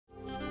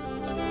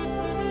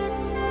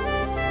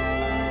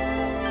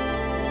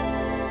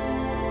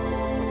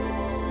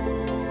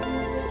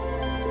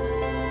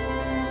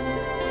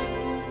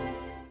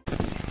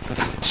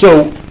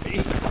So,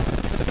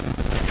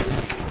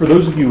 for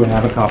those of you who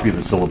have a copy of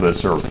the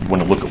syllabus or you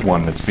want to look at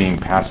one that's being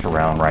passed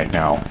around right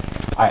now,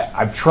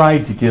 I've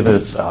tried to give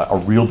us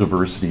a real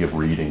diversity of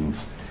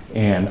readings.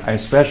 And I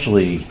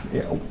especially,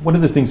 one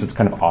of the things that's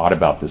kind of odd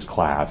about this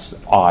class,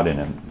 odd in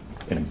a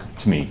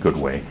to me, good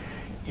way,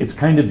 it's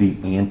kind of the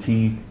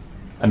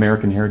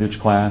anti-American Heritage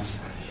class.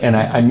 And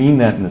I mean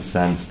that in the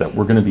sense that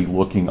we're going to be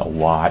looking a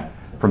lot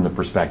from the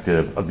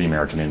perspective of the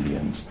American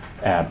Indians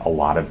at a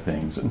lot of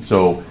things. And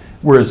so,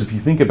 whereas if you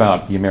think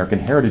about the American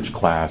Heritage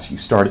class, you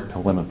start at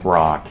Plymouth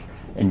Rock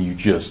and you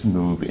just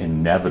move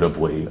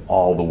inevitably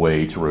all the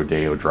way to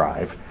Rodeo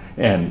Drive.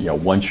 And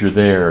once you're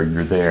there,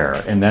 you're there.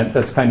 And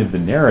that's kind of the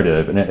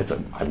narrative, and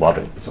I love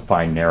it. It's a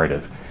fine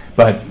narrative.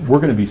 But we're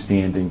going to be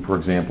standing, for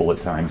example,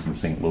 at times in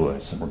St.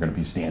 Louis, and we're going to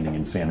be standing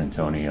in San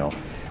Antonio.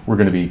 We're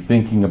going to be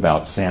thinking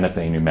about Santa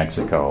Fe, New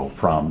Mexico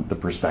from the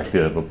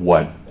perspective of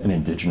what an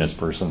indigenous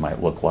person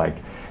might look like.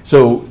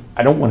 So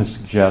I don't want to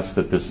suggest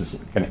that this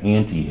is an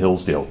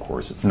anti-Hillsdale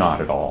course. It's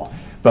not at all.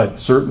 But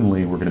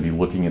certainly we're going to be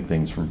looking at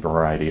things from a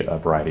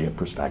variety of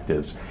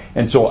perspectives.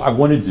 And so I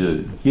wanted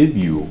to give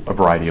you a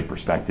variety of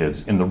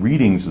perspectives in the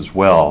readings as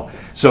well.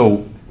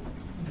 So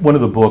one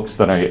of the books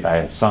that I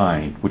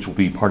assigned, which will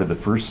be part of the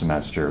first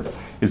semester,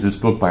 is this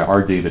book by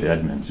R. David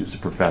Edmonds, who's a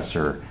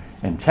professor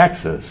in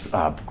Texas,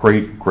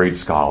 great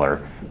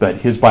scholar, but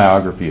his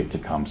biography of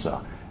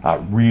Tecumseh,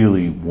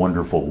 really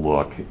wonderful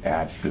look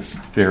at this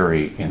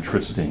very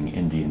interesting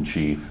Indian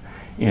chief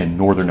in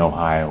northern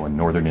Ohio and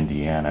northern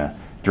Indiana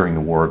during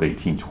the War of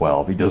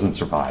 1812. He doesn't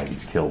survive.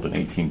 He's killed in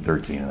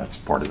 1813, and that's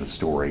part of the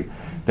story,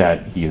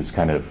 that he is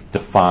kind of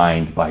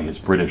defined by his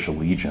British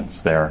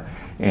allegiance there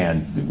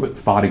and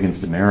fought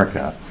against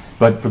America.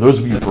 But for those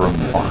of you from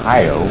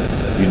Ohio,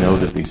 you know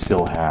that they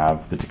still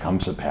have the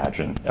Tecumseh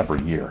pageant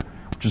every year,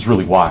 which is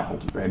really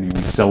wild. I mean,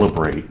 we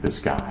celebrate this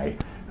guy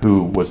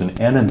who was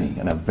an enemy,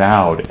 an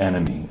avowed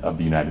enemy of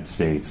the United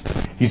States.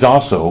 He's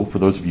also, for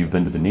those of you who've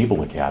been to the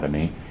Naval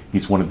Academy,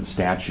 he's one of the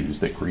statues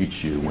that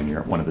greets you when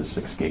you're at one of the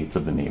 6 gates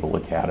of the Naval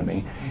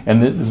Academy.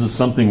 And this is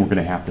something we're going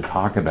to have to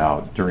talk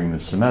about during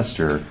this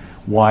semester.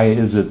 Why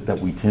is it that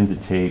we tend to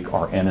take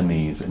our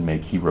enemies and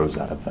make heroes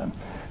out of them?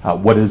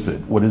 What is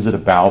it? What is it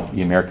about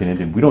the American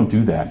Indian? We don't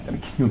do that. I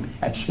mean, can you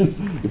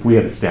imagine if we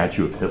had a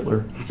statue of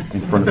Hitler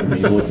in front of the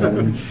Naval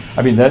Academy?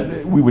 I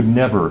mean, we would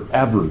never,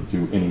 ever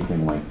do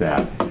anything like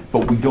that.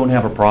 But we don't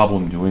have a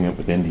problem doing it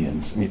with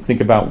Indians. I mean, think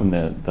about when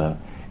the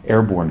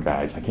airborne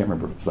guys, I can't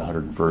remember if it's the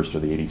 101st or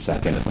the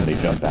 82nd, when they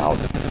jump out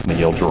and they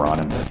yell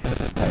Geronimo.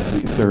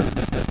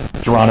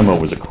 Geronimo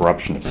was a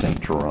corruption of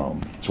St. Jerome.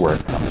 That's where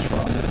it comes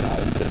from.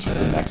 That's what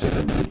the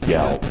Mexicans would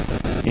yell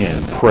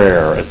in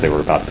prayer as they were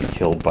about to be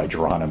killed by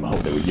Geronimo.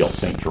 They would yell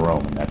St.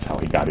 Jerome, and that's how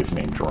he got his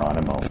name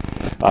Geronimo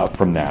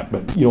from that.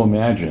 But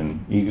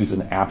imagine, he was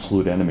an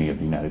absolute enemy of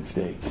the United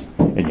States,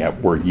 and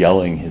yet we're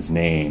yelling his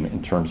name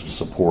in terms of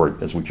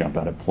support as we jump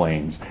out of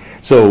planes.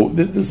 So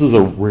this is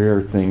a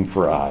rare thing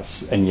for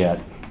us, and yet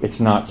it's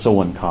not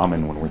so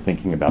uncommon when we're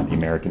thinking about the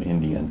American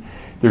Indian.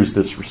 There's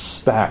this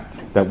respect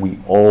that we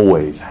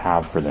always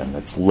have for them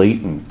that's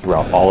latent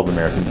throughout all of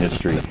American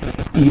history.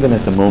 Even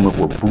at the moment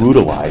we're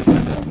brutalizing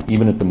them,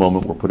 even at the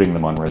moment we're putting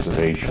them on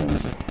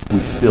reservations, we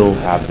still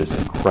have this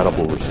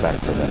incredible respect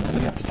for them. And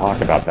we have to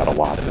talk about that a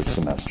lot this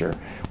semester.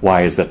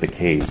 Why is that the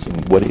case?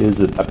 And what is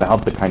it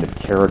about the kind of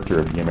character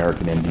of the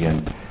American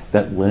Indian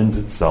that lends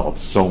itself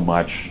so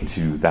much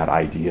to that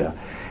idea?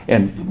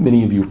 And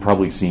many of you have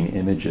probably seen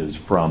images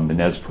from the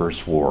Nez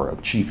Perce War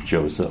of Chief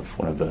Joseph,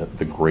 one of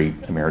the great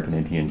American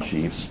Indian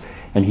chiefs.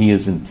 And he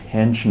is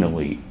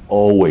intentionally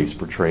always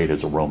portrayed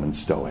as a Roman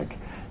Stoic.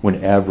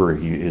 Whenever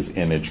his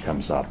image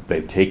comes up,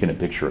 they've taken a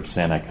picture of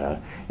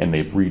Seneca and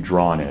they've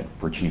redrawn it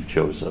for Chief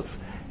Joseph.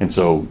 And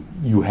so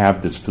you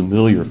have this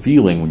familiar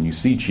feeling when you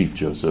see Chief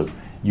Joseph.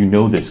 You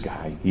know this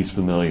guy. He's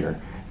familiar.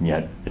 And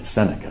yet it's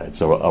Seneca.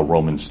 It's a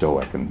Roman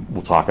Stoic, and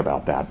we'll talk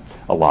about that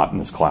a lot in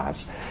this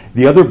class.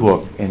 The other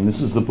book, and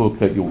this is the book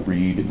that you'll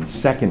read in the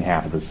second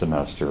half of the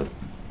semester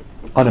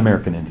on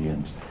American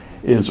Indians,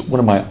 is one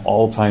of my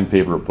all-time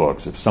favorite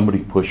books. If somebody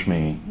pushed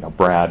me,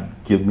 Brad,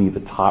 give me the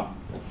top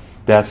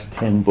best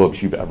 10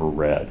 books you've ever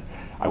read,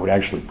 I would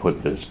actually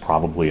put this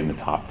probably in the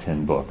top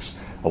 10 books,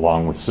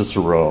 along with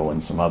Cicero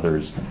and some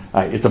others.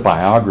 It's a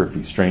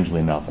biography, strangely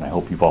enough, and I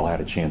hope you've all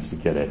had a chance to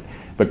get it,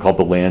 but called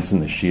The Lance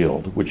and the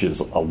Shield, which is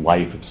a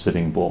life of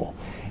Sitting Bull.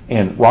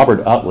 And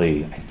Robert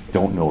Utley, I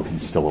don't know if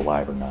he's still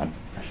alive or not.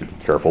 I should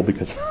be careful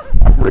because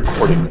I'm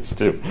recording this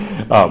too.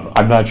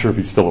 I'm not sure if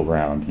he's still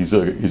around. He's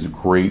a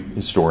great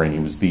historian. He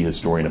was the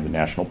historian of the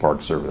National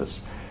Park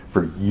Service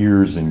for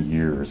years and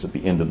years at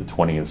the end of the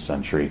 20th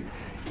century.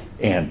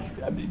 And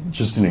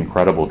just an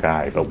incredible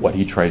guy. But what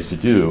he tries to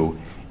do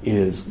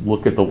is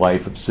look at the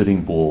life of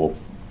Sitting Bull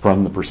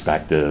from the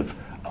perspective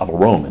of a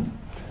Roman.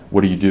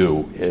 What do you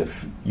do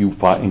if you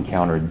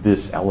encounter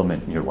this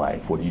element in your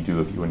life? What do you do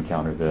if you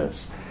encounter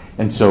this?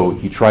 And so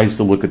he tries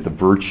to look at the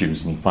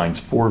virtues, and he finds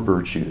 4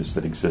 virtues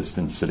that exist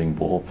in Sitting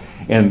Bull.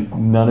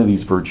 And none of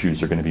these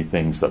virtues are going to be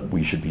things that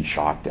we should be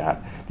shocked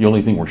at. The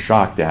only thing we're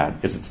shocked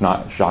at is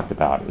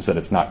that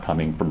it's not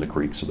coming from the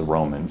Greeks or the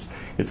Romans.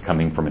 It's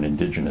coming from an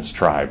indigenous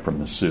tribe, from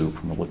the Sioux,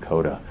 from the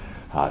Lakota,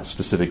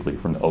 specifically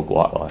from the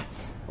Oglala,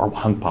 or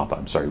Hunkpapa.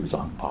 I'm sorry, it was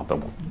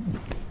Hunkpapa.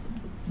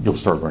 You'll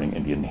start learning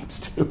Indian names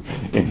too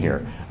in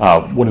here.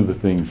 One of the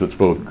things that's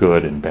both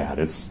good and bad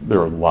is there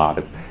are a lot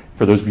of,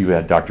 for those of you who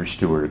had Dr.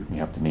 Stewart, you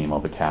have to name all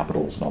the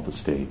capitals and all the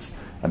states.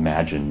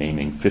 Imagine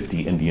naming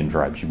 50 Indian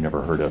tribes you've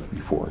never heard of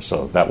before.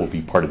 So that will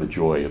be part of the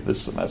joy of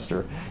this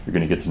semester. You're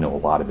going to get to know a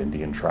lot of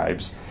Indian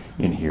tribes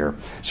in here.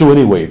 So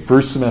anyway,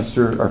 first half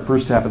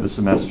of the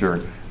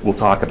semester, we'll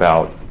talk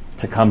about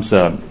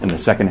Tecumseh. In the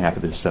second half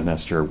of this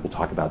semester, we'll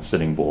talk about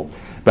Sitting Bull.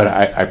 But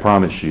I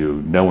promise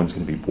you, no one's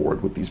going to be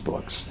bored with these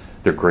books.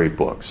 They're great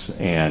books,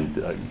 and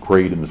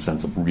great in the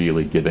sense of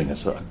really giving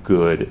us a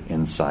good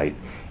insight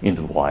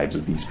into the lives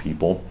of these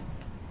people.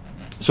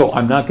 So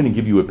I'm not going to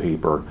give you a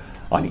paper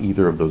on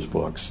either of those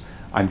books.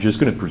 I'm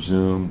just going to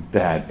presume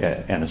that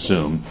and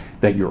assume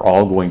that you're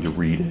all going to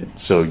read it.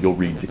 So you'll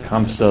read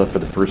Tecumseh for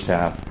the first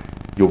half,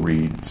 you'll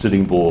read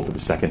Sitting Bull for the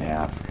second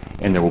half,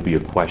 and there will be a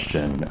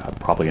question,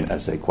 probably an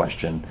essay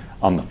question,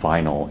 on the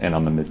final and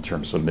on the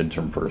midterm. So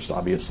midterm first,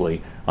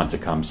 obviously, on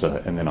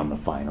Tecumseh, and then on the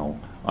final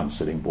on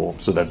Sitting Bull.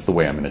 So that's the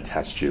way I'm going to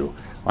test you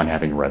on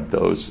having read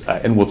those.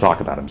 And we'll talk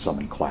about them some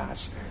in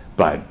class.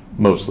 But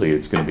mostly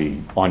it's going to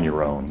be on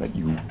your own that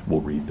you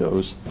will read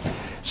those.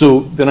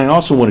 So then I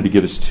also wanted to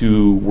give us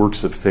 2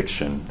 works of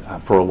fiction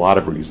for a lot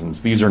of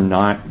reasons. These are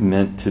not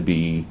meant to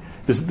be,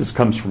 this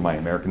comes from my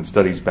American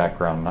Studies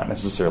background, not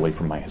necessarily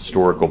from my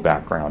historical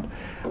background.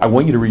 I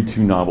want you to read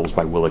 2 novels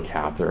by Willa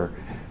Cather.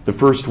 The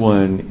first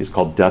one is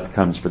called Death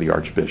Comes for the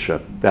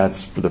Archbishop.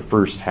 That's for the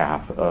first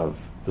half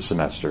of the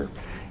semester.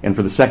 And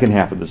for the second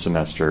half of the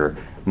semester,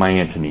 My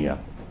Antonia.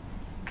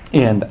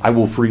 And I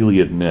will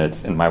freely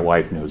admit, and my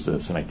wife knows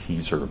this, and I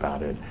tease her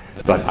about it,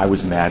 but I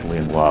was madly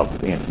in love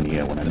with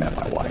Antonia when I met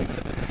my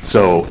wife.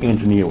 So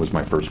Antonia was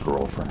my first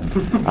girlfriend.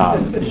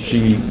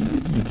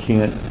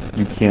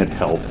 You can't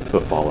help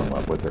but fall in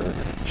love with her.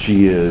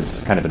 She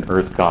is kind of an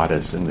earth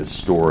goddess in this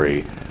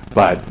story,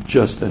 but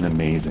just an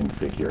amazing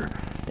figure.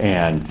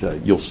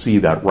 And you'll see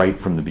that right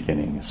from the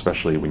beginning,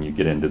 especially when you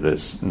get into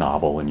this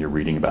novel and you're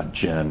reading about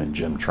Jim and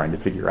Jim trying to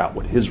figure out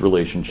what his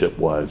relationship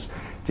was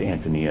to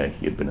Antonia.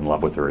 He had been in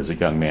love with her as a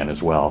young man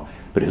as well,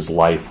 but his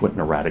life went in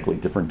a radically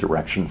different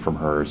direction from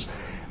hers.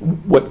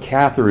 What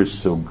Cather is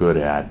so good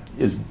at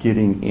is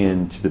getting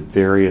into the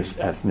various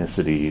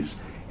ethnicities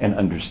and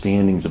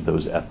understandings of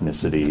those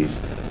ethnicities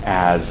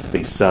as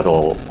they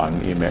settle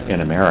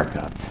in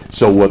America.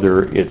 So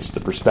whether it's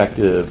the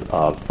perspective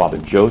of Father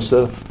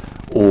Joseph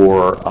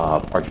or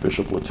of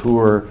Archbishop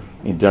Latour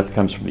in Death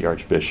Comes from the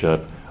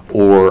Archbishop,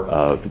 or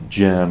of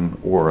Jim,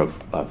 or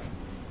of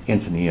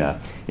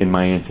Antonia in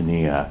My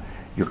Antonia,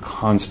 you're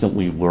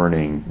constantly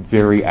learning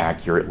very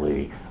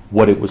accurately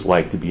what it was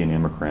like to be an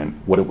immigrant,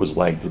 what it was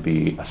like to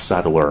be a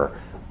settler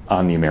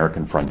on the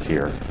American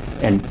frontier.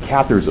 And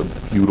Cather's a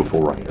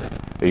beautiful writer.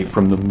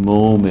 From the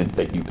moment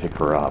that you pick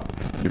her up,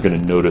 you're going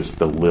to notice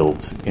the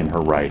lilt in her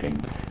writing.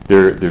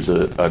 There's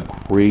a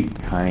great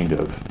kind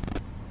of,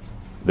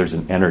 there's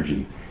an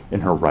energy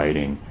in her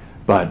writing,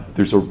 but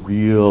there's a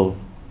real,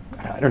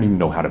 I don't even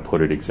know how to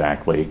put it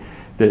exactly,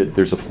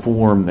 there's a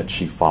form that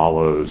she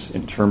follows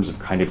in terms of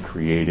kind of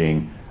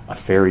creating a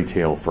fairy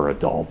tale for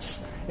adults.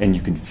 And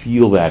you can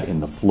feel that in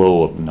the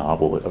flow of the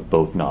novel, of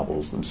both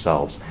novels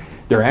themselves.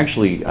 There are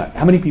actually,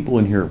 how many people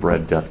in here have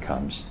read Death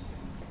Comes?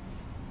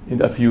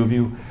 A few of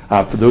you?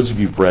 For those of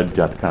you who've read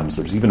Death Comes,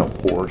 there's even a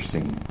horror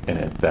scene in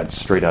it that's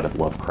straight out of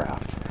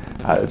Lovecraft.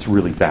 It's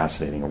really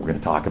fascinating, and we're going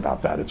to talk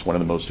about that. It's one of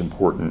the most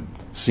important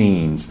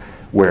scenes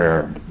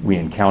where we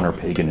encounter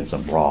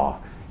paganism raw,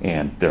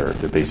 and they're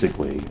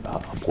basically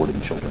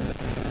aborting children.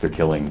 They're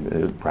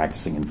killing,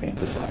 practicing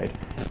infanticide.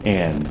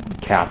 And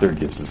Cather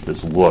gives us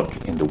this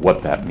look into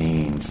what that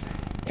means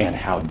and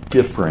how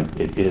different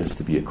it is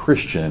to be a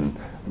Christian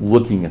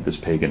looking at this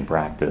pagan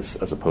practice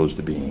as opposed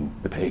to being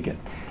the pagan.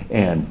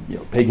 And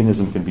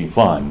paganism can be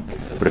fun,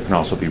 but it can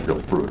also be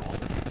really brutal.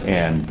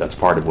 And that's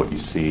part of what you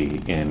see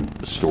in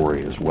the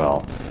story as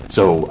well.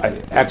 So,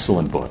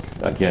 excellent book.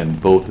 Again,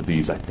 both of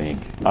these, I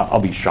think, I'll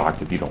be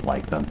shocked if you don't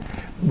like them.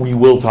 We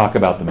will talk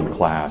about them in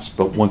class,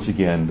 but once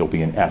again, there'll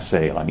be an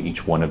essay on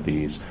each one of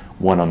these,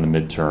 one on the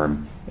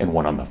midterm and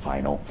one on the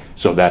final.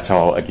 So that's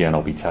how, again,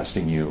 I'll be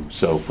testing you.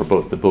 So for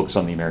both the books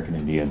on the American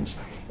Indians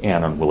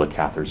and on Willa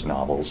Cather's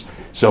novels.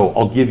 So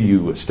I'll give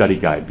you a study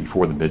guide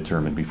before the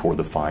midterm and before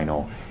the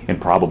final, and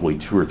probably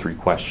 2 or 3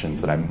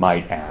 questions that I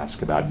might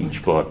ask about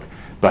each book,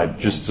 but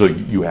just so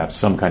you have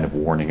some kind of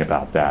warning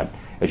about that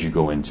as you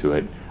go into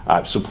it.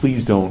 So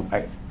please don't,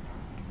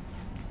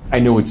 I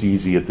know it's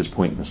easy at this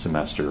point in the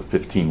semester.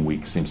 15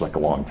 weeks seems like a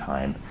long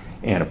time.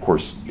 And of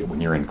course,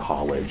 when you're in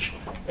college,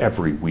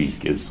 every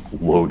week is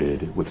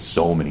loaded with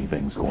so many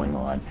things going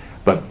on.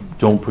 But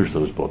don't push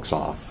those books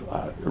off.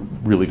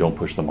 Really don't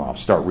push them off.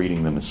 Start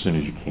reading them as soon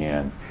as you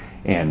can.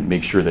 and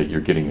make sure that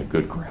you're getting a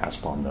good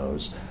grasp on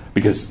those.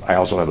 Because I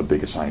also have a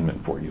big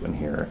assignment for you in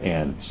here,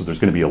 and so there's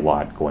going to be a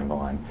lot going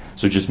on.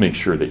 So just make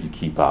sure that you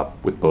keep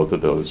up with both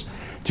of those.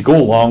 To go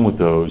along with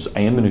those,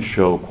 I am going to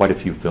show quite a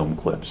few film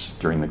clips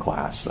during the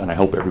class, and I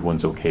hope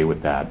everyone's okay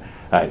with that.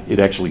 It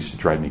actually used to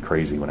drive me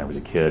crazy when I was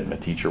a kid, and a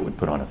teacher would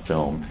put on a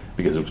film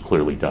because it was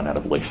clearly done out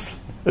of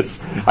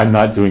laziness. I'm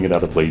not doing it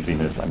out of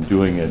laziness. I'm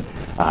doing it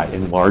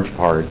in large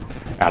part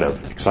out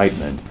of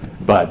excitement,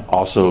 but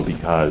also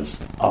because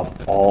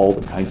of all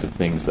the kinds of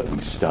things that we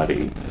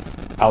study.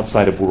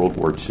 Outside of World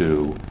War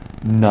II,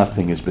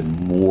 nothing has been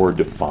more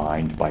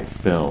defined by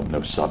film.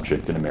 No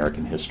subject in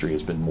American history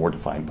has been more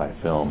defined by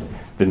film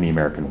than the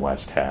American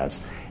West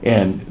has.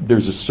 And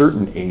there's a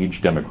certain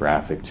age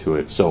demographic to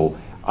it. So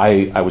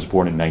I was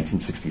born in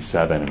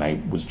 1967, and I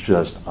was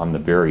just on the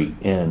very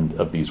end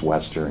of these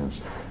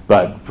Westerns.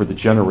 But for the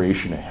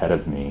generation ahead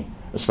of me,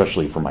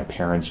 especially for my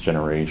parents'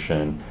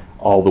 generation,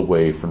 all the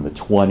way from the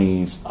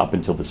 20s up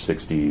until the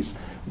 60s,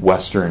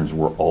 Westerns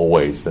were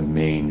always the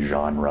main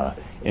genre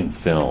in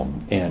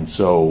film. And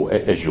so,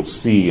 as you'll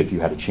see, if you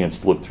had a chance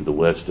to look through the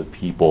list of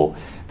people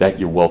that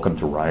you're welcome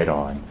to write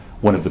on,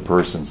 one of the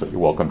persons that you're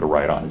welcome to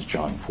write on is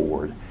John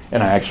Ford.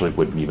 And I actually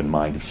wouldn't even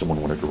mind if someone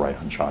wanted to write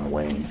on John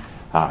Wayne.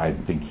 I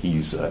think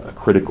he's a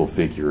critical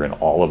figure in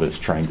all of us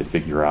trying to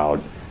figure out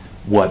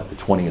what the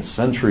 20th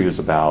century is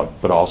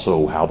about, but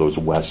also how those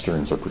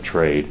Westerns are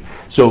portrayed.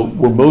 So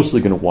we're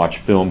mostly going to watch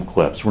film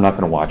clips. We're not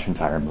going to watch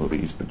entire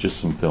movies, but just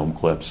some film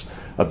clips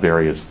of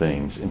various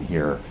things in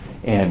here.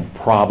 And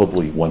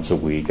probably once a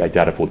week. I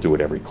doubt if we'll do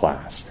it every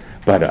class.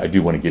 But I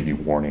do want to give you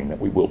warning that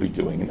we will be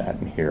doing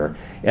that in here.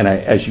 And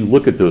as you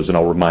look at those, and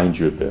I'll remind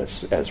you of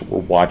this as we're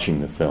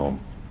watching the film,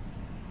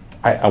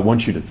 I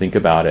want you to think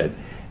about it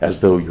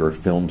as though you're a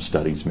film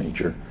studies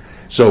major.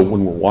 So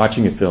when we're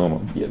watching a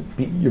film,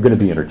 you're going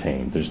to be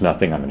entertained. There's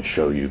nothing I'm going to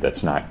show you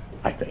that's not,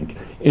 I think,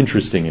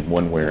 interesting in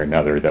one way or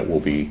another that will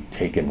be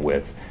taken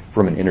with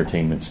from an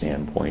entertainment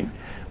standpoint.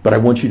 But I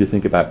want you to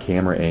think about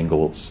camera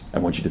angles. I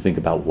want you to think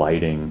about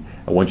lighting.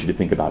 I want you to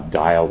think about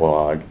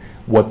dialogue,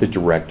 what the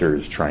director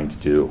is trying to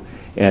do.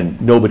 And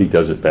nobody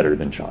does it better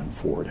than John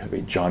Ford. I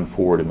mean, John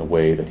Ford, in the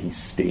way that he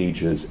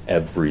stages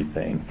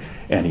everything,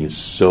 and he is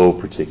so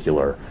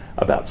particular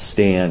about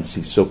stance,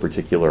 he's so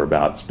particular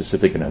about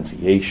specific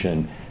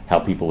enunciation, how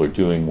people are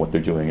doing what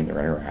they're doing and they're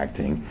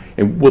interacting.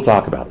 And we'll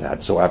talk about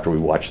that. So after we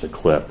watch the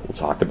clip, we'll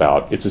talk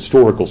about its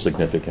historical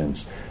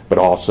significance, but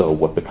also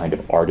what the kind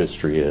of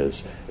artistry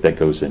is that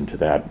goes into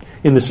that,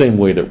 in the same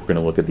way that we're going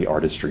to look at the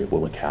artistry of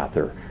Willa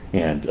Cather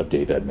and of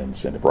Dave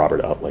Edmonds and of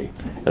Robert Utley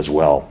as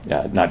well,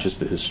 not just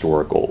the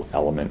historical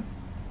element.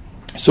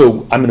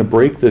 So I'm going to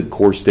break the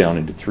course down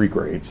into 3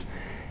 grades.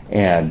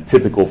 And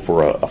typical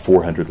for a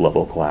 400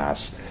 level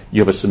class,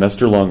 you have a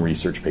semester-long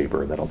research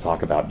paper that I'll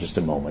talk about in just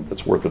a moment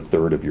that's worth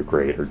 1/3 of your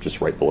grade, or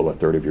just right below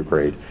 1/3 of your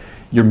grade.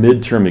 Your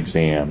midterm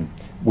exam,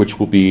 which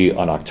will be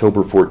on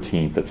October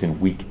 14th, that's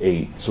in week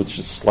 8, so it's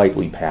just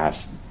slightly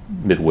past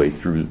midway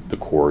through the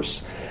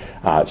course.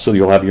 So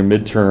you'll have your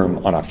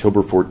midterm on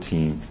October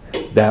 14th.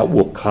 That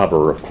will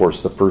cover, of course,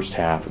 the first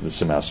half of the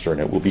semester,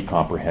 and it will be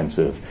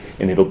comprehensive,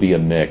 and it'll be a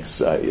mix.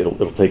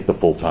 It'll take the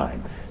full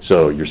time.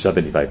 So your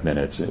 75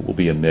 minutes, it will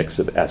be a mix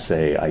of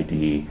essay,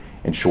 ID,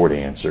 and short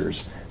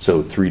answers.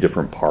 So 3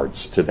 different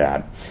parts to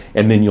that.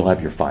 And then you'll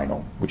have your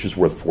final, which is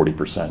worth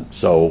 40%.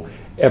 So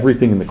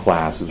everything in the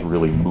class is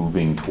really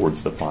moving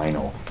towards the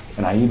final.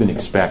 And I even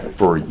expect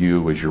for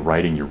you, as you're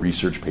writing your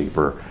research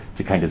paper,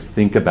 to kind of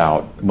think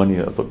about many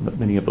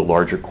of the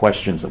larger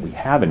questions that we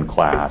have in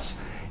class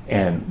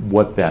and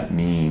what that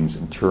means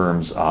in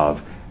terms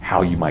of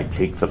how you might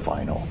take the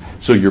final.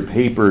 So your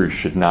papers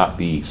should not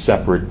be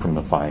separate from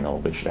the final.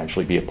 They should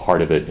actually be a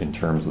part of it in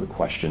terms of the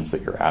questions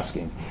that you're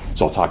asking.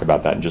 So I'll talk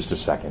about that in just a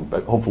second,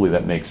 but hopefully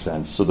that makes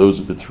sense. So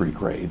those are the 3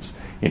 grades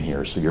in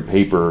here. So your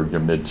paper, your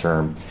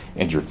midterm,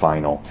 and your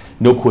final.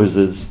 No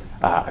quizzes.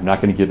 I'm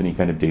not going to give any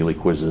kind of daily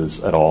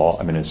quizzes at all.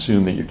 I'm going to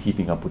assume that you're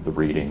keeping up with the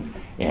reading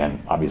and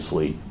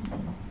obviously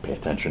pay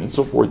attention and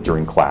so forth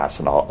during class,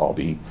 and I'll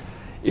be...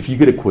 If you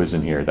get a quiz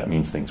in here, that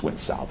means things went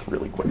south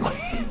really quickly.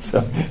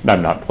 So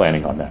I'm not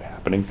planning on that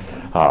happening.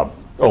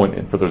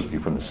 And for those of you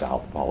from the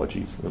South,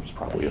 apologies. That was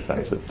probably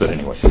offensive. But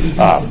anyway,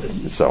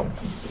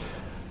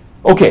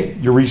 okay,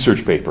 your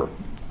research paper.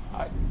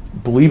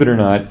 Believe it or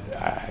not,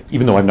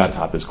 even though I've not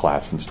taught this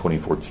class since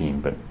 2014,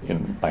 but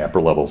in my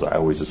upper levels, I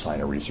always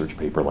assign a research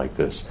paper like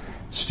this.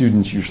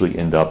 Students usually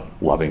end up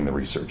loving the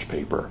research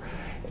paper.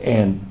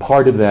 And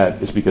part of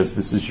that is because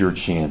this is your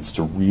chance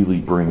to really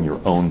bring your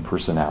own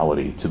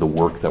personality to the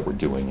work that we're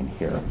doing in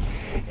here.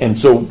 And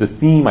so the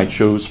theme I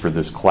chose for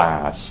this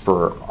class,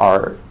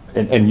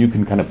 and you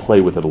can kind of play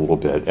with it a little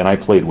bit, and I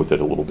played with it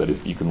a little bit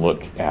if you can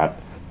look at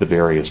the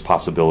various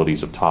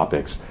possibilities of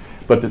topics.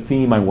 But the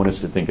theme I want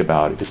us to think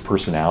about is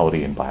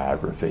personality and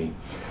biography.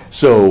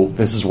 So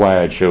this is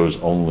why I chose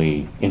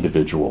only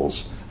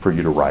individuals for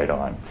you to write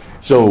on.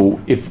 So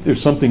if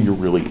there's something you're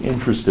really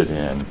interested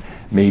in,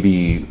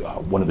 maybe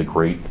one of the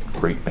great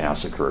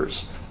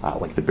massacres,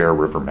 like the Bear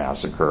River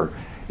Massacre,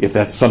 If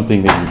that's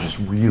something that you're just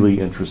really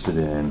interested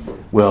in,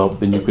 well,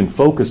 then you can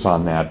focus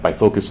on that by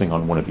focusing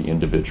on one of the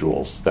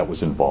individuals that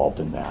was involved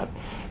in that.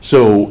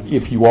 So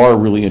if you are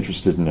really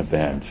interested in an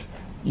event,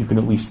 you can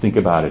at least think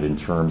about it in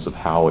terms of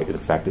how it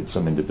affected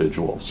some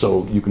individual.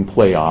 So you can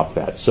play off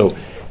that. So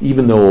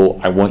even though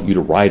I want you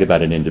to write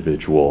about an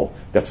individual,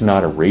 that's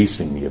not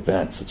erasing the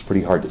events. It's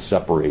pretty hard to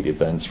separate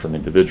events from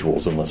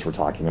individuals unless we're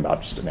talking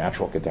about just a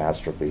natural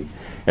catastrophe.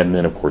 And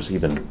then, of course,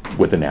 even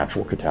with a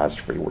natural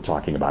catastrophe, we're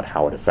talking about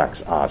how it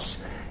affects us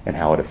and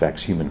how it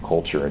affects human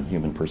culture and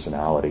human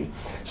personality.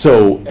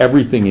 So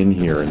everything in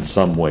here in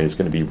some way is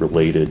going to be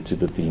related to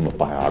the theme of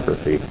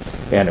biography.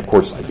 And of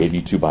course, I gave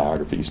you 2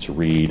 biographies to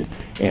read,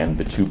 and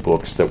the 2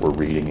 books that we're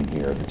reading in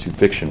here, the 2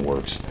 fiction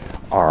works,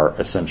 are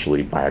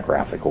essentially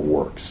biographical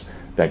works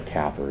that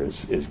Cather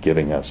is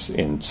giving us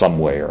in some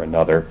way or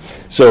another.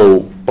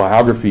 So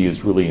biography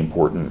is really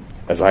important,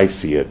 as I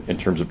see it, in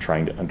terms of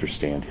trying to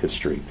understand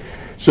history.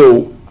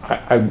 So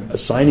I'm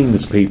assigning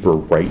this paper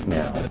right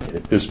now,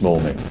 at this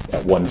moment,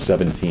 at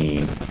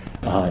 1:17,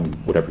 on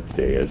whatever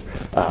today is,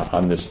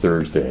 on this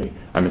Thursday.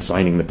 I'm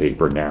assigning the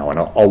paper now, and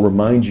I'll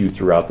remind you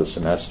throughout the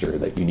semester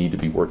that you need to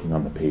be working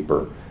on the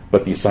paper,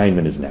 but the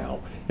assignment is now.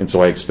 And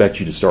so I expect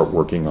you to start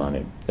working on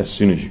it as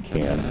soon as you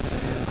can.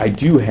 I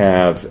do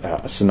have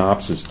a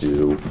synopsis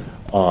due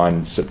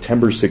on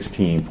September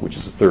 16th, which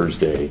is a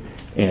Thursday,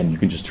 and you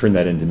can just turn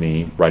that into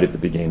me right at the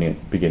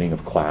beginning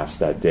of class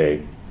that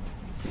day.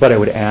 But I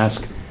would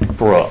ask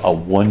for a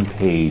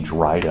one-page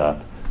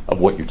write-up of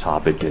what your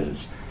topic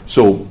is.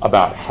 So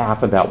about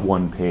half of that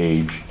one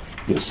page,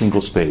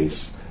 single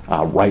space,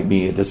 write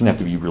me. It doesn't have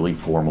to be really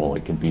formal.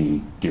 It can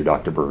be, Dear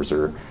Dr.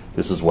 Berzer,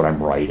 this is what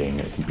I'm writing.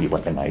 It can be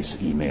like a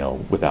nice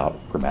email without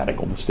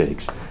grammatical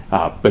mistakes.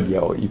 But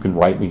you can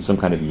write me some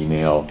kind of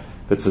email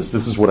that says,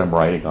 this is what I'm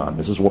writing on,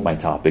 this is what my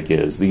topic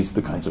is, these are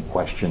the kinds of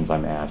questions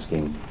I'm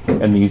asking,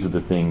 and these are the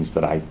things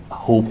that I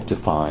hope to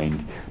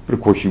find. But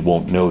of course you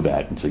won't know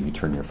that until you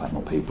turn your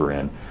final paper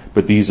in.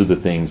 But these are the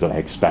things that I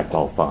expect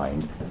I'll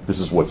find. This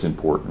is what's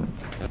important.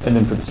 And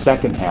then for the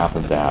second half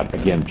of that,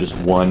 again, just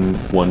one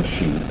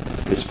sheet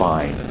is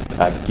fine.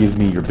 Give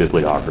me your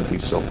bibliography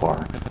so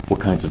far.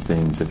 What kinds of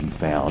things have you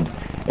found?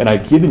 And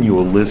I've given you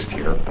a list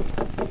here.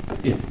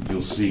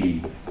 You'll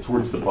see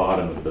towards the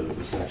bottom of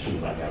the section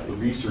that I have, the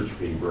research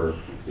paper,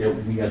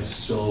 we have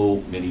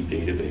so many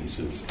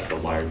databases at the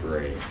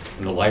library.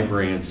 And the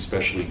librarians,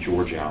 especially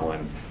George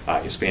Allen,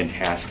 is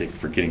fantastic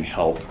for getting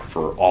help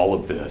for all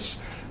of this.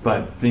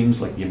 But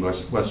things like the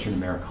Western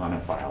Americana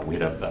file, we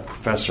had a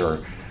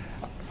professor,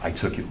 I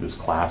took this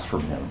class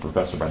from him, a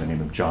professor by the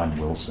name of John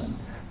Wilson.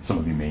 Some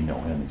of you may know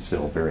him, he's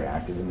still very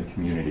active in the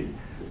community.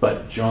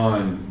 But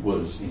John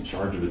was in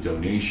charge of a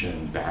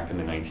donation back in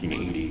the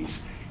 1980s,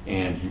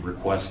 and he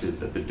requested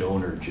that the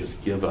donor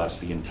just give us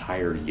the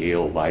entire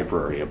Yale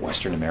Library of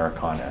Western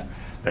Americana,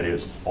 that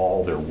is,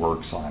 all their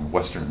works on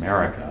Western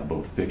America,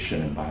 both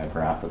fiction and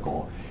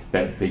biographical,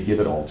 that they give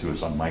it all to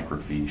us on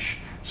microfiche.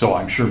 So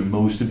I'm sure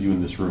most of you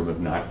in this room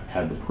have not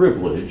had the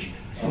privilege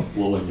of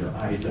blowing your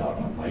eyes out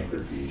on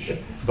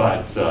microfiche, but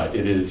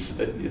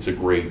it's a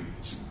great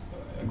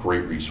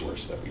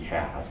resource that we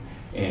have.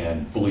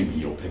 And believe me,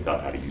 you'll pick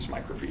up how to use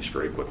microfiche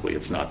very quickly.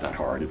 It's not that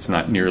hard. It's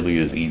not nearly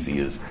as easy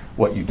as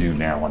what you do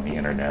now on the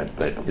internet,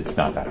 but it's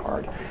not that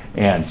hard.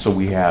 And so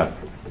we have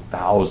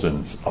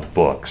thousands of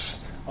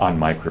books on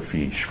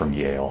microfiche from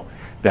Yale.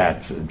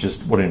 That's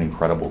just what an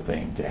incredible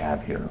thing to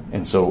have here.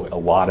 And so a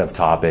lot of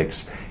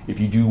topics, if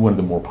you do one of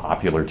the more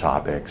popular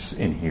topics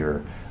in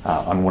here,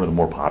 on one of the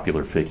more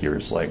popular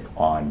figures, like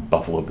on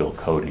Buffalo Bill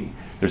Cody,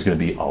 there's going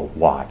to be a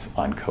lot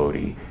on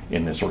Cody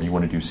in this. Or you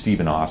want to do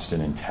Stephen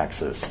Austin in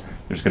Texas,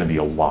 there's going to be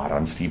a lot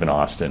on Stephen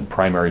Austin,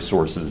 primary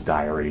sources,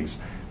 diaries,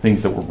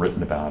 things that were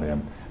written about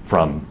him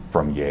from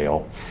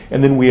Yale.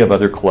 And then we have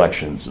other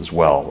collections as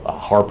well.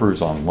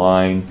 Harper's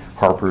Online.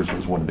 Harper's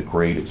was one of the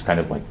great, it's kind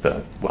of like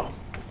I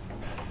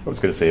was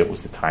going to say it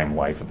was the Time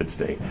Life of its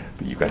day,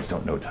 but you guys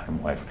don't know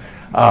Time Life.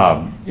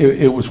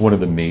 It was one of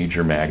the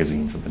major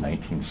magazines of the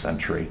 19th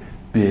century.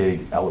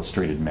 Big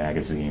illustrated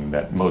magazine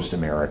that most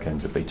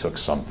Americans, if they took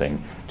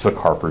something, took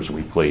Harper's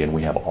Weekly, and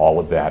we have all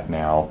of that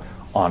now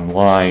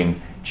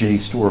online.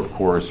 JSTOR, of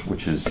course,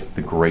 which is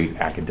the great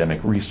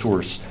academic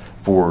resource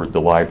for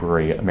the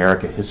library.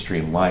 America History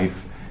and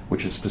Life,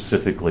 which is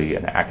specifically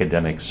an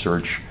academic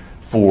search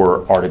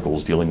for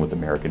articles dealing with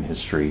American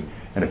history,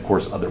 and of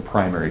course other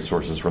primary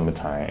sources from the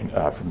time,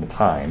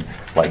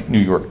 like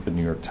the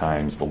New York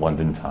Times, the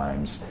London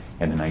Times,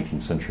 and the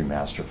 19th Century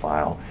Master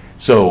File.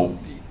 So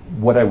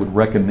what I would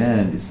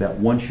recommend is that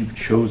once you've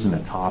chosen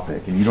a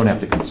topic, and you don't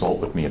have to consult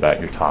with me about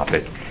your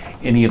topic,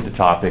 any of the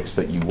topics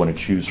that you want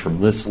to choose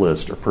from this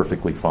list are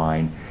perfectly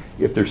fine.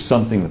 If there's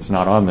something that's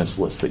not on this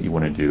list that you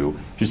want to do,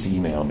 just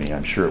email me.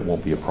 I'm sure it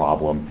won't be a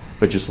problem,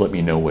 but just let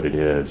me know what it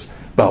is.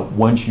 But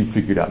once you've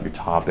figured out your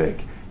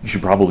topic, you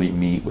should probably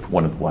meet with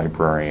one of the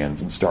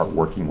librarians and start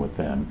working with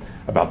them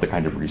about the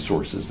kind of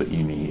resources that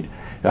you need,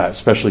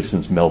 especially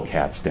since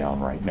Melcat's down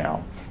right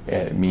now.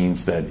 It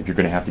means that if you're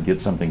going to have to get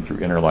something through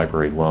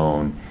interlibrary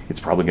loan, it's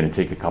probably going to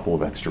take a couple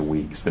of extra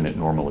weeks than it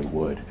normally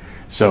would.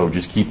 So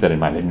just keep that in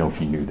mind. I didn't know if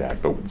you knew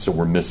that, but so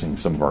we're missing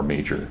some of our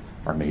major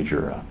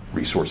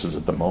resources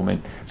at the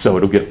moment. So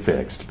it'll get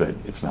fixed, but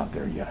it's not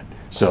there yet.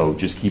 So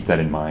just keep that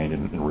in mind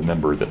and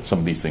remember that some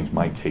of these things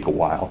might take a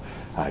while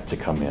to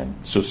come in.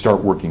 So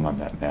start working on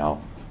that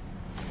now.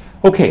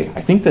 Okay,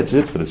 I think that's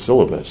it for the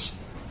syllabus.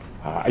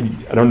 I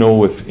don't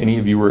know if any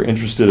of you were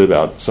interested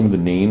about some of the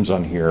names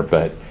on here,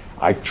 but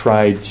I've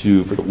tried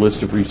to, for the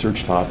list of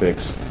research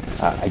topics,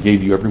 I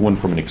gave you everyone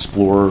from an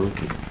explorer.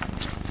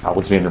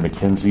 Alexander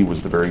Mackenzie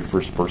was the very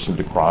first person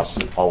to cross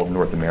all of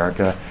North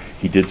America.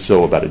 He did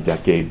so about a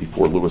decade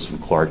before Lewis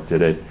and Clark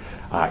did it.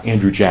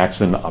 Andrew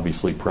Jackson,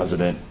 obviously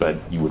president, but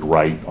he would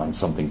write on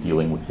something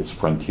dealing with his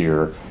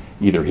frontier,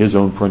 either his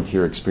own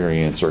frontier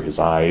experience or his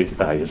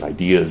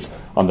ideas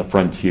on the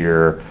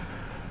frontier.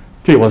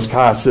 Te Las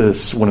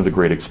Casas, one of the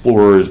great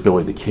explorers,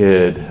 Billy the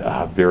Kid,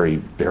 very,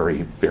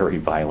 very, very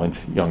violent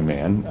young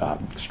man,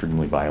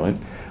 extremely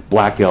violent.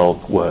 Black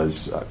Elk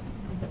was a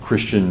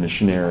Christian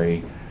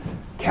missionary,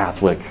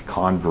 Catholic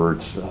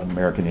convert,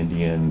 American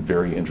Indian,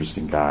 very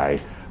interesting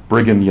guy.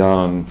 Brigham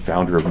Young,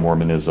 founder of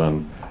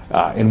Mormonism,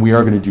 and we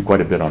are going to do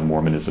quite a bit on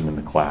Mormonism in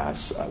the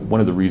class. One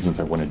of the reasons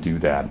I want to do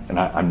that, and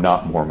I'm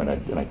not Mormon,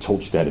 and I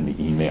told you that in the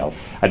email,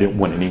 I didn't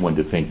want anyone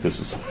to think this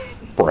is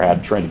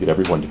Brad trying to get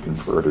everyone to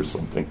convert or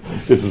something.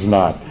 This is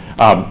not.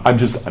 I'm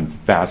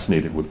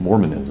fascinated with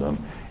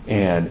Mormonism,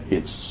 and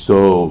it's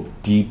so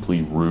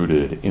deeply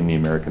rooted in the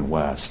American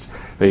West.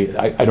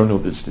 I don't know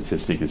if this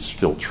statistic is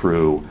still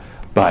true,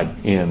 but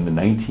in the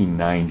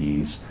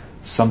 1990s,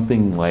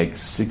 something like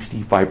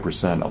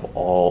 65% of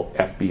all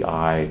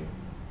FBI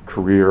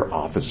career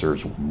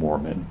officers were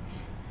Mormon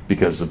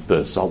because of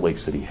the Salt Lake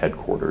City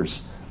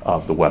headquarters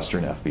of the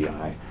Western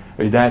FBI.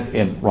 That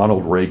and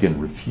Ronald Reagan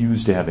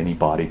refused to have any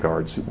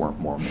bodyguards who weren't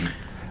Mormon.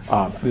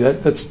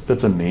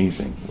 That's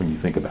amazing when you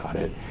think about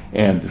it,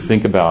 and to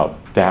think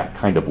about that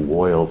kind of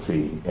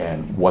loyalty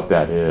and what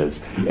that is.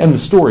 And the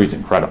story is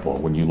incredible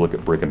when you look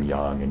at Brigham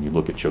Young and you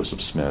look at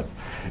Joseph Smith.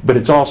 But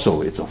it's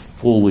a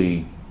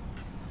fully,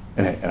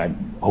 and I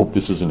hope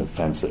this isn't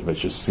offensive, it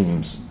just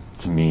seems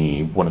to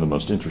me one of the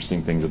most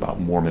interesting things about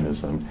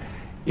Mormonism.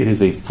 It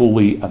is a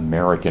fully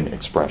American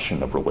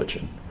expression of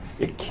religion.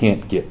 It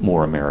can't get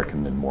more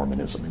American than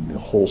Mormonism. I mean, the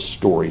whole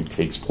story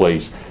takes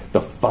place, the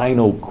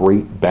final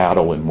great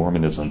battle in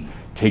Mormonism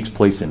takes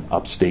place in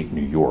upstate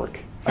New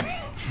York.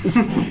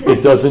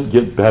 It doesn't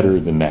get better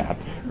than that,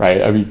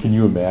 right? I mean, can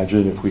you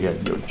imagine if we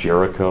had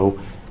Jericho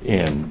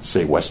in,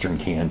 say, western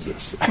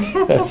Kansas?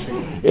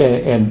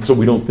 And so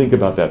we don't think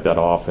about that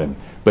often,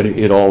 but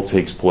it all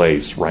takes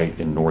place right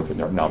in North,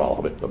 not all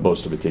of it, but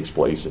most of it takes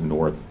place in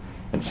North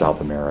and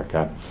South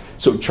America.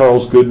 So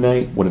Charles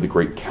Goodnight, one of the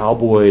great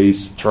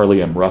cowboys,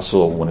 Charlie M.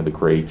 Russell, one of the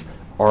great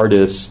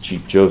artists,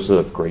 Chief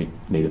Joseph, great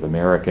Native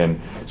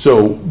American.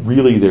 So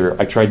really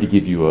I tried to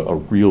give you a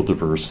real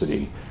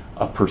diversity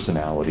of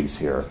personalities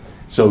here.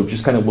 So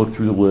just kind of look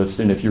through the list,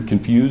 and if you're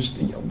confused,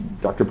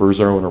 Dr.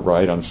 Berzar want to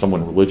write on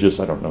someone religious,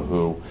 I don't know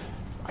who,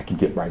 I can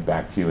get right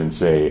back to you and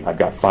say, I've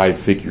got 5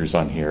 figures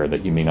on here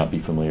that you may not be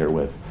familiar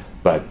with,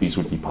 but these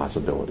would be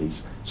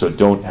possibilities. So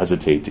don't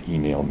hesitate to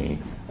email me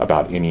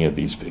about any of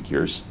these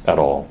figures at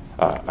all.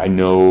 I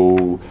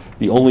know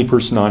the only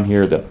person on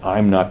here that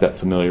I'm not that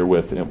familiar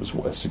with, and it was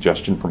a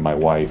suggestion from my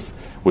wife,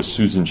 was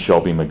Susan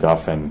Shelby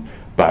McGuffin,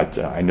 but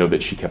I know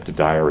that she kept a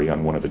diary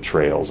on one of the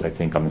trails, I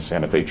think on the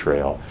Santa Fe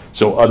Trail.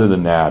 So other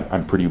than that,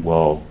 I'm pretty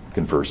well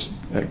conversant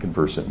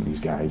in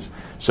these guys.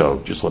 So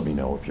just let me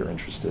know if you're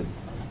interested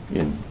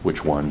in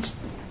which ones.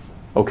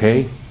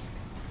 Okay?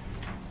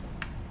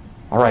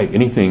 All right,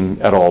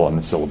 anything at all on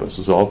the syllabus?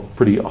 Is all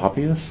pretty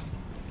obvious?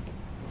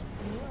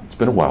 It's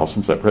been a while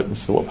since I've written the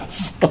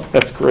syllabus.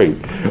 That's great.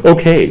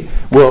 Okay,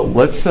 well,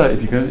 let's,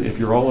 if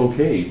you're all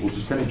okay, we'll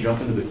just kind of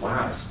jump into the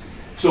class.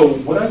 So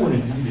what I want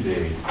to do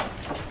today,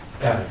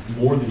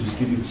 more than just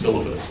give you the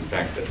syllabus, in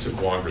fact, that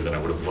took longer than I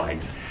would have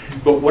liked,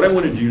 but what I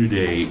want to do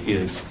today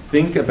is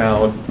think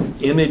about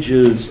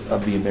images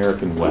of the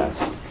American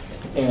West.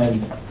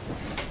 And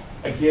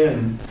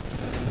again,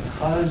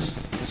 because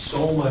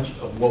so much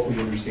of what we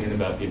understand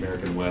about the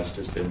American West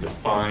has been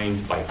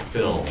defined by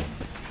film,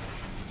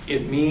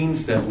 it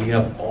means that we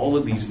have all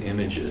of these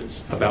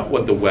images about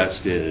what the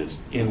West is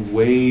in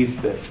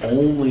ways that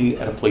only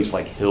at a place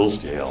like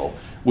Hillsdale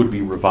would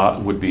be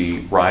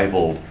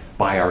rivaled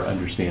by our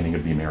understanding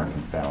of the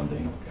American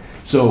founding.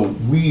 So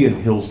we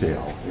in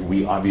Hillsdale,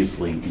 we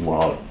obviously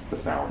love the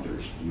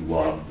founders. We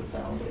love the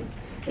founding.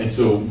 And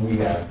so we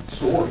have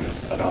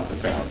stories about the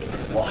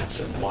founding, lots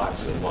and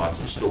lots and lots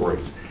of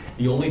stories.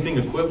 The only thing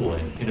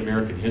equivalent in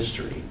American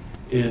history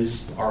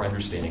is our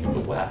understanding of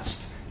the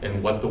West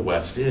and what the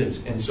West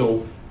is. And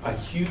so a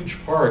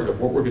huge part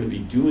of what we're going to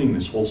be doing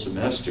this whole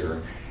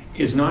semester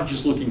is not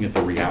just looking at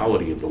the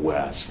reality of the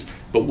West,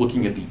 but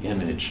looking at the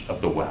image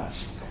of the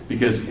West.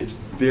 Because it's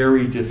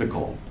very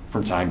difficult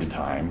from time to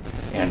time,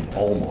 and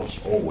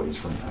almost always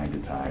from time to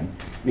time,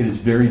 it is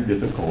very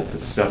difficult to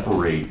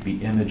separate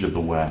the image of the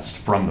West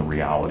from the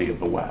reality of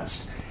the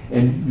West.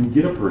 And you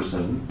get a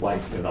person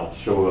like, and I'll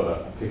show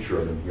a picture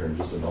of him here in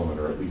just a moment,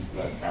 or at least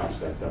an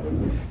aspect of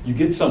him. You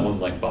get someone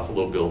like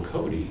Buffalo Bill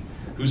Cody,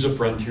 who's a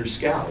frontier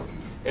scout.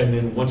 And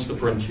then once the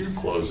frontier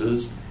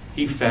closes,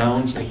 he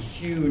founds a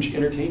huge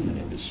entertainment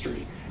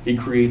industry. He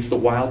creates the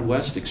Wild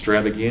West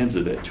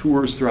extravaganza that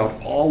tours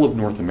throughout all of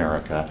North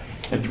America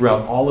and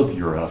throughout all of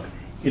Europe.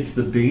 It's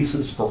the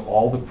basis for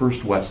all the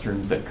first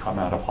Westerns that come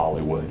out of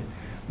Hollywood.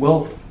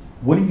 Well,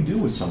 what do you do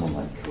with someone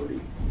like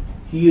Cody?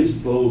 He is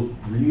both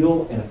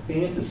real and a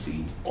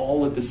fantasy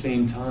all at the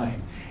same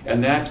time.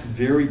 And that's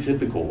very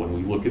typical when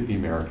we look at the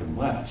American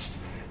West,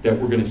 that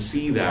we're going to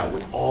see that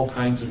with all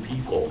kinds of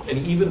people, and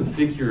even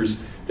figures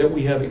that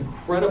we have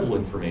incredible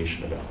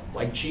information about,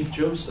 like Chief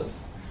Joseph.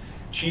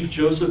 Chief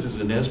Joseph is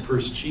a Nez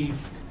Perce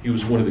chief. He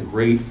was one of the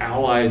great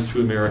allies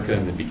to America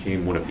and then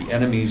became one of the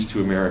enemies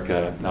to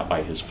America, not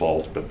by his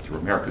fault, but through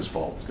America's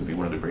fault. It's going to be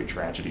one of the great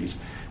tragedies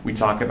we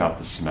talk about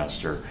this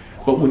semester.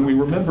 But when we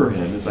remember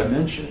him, as I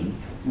mentioned,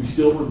 we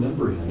still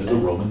remember him as a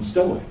Roman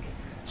Stoic.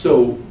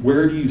 So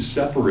where do you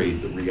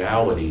separate the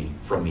reality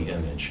from the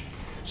image?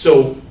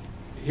 So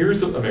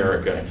here's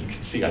America, and you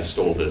can see I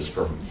stole this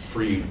from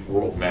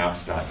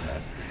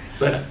freeworldmaps.net.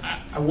 But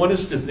I want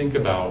us to think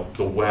about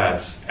the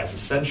West as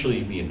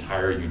essentially the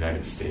entire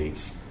United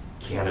States,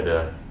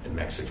 Canada, and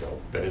Mexico.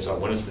 That is, I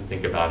want us to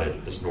think about it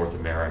as North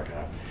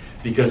America,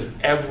 because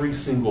every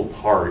single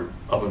part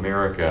of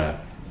America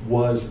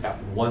was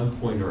at one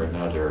point or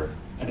another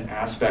an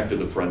aspect of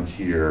the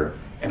frontier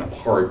and a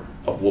part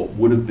of what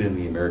would have been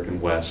the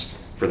American West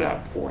for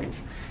that point.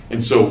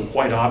 And so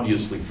quite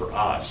obviously for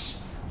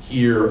us,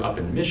 here up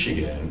in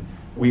Michigan,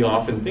 we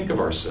often think of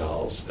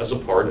ourselves as a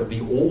part of the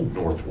old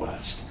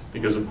Northwest,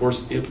 because of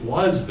course it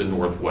was the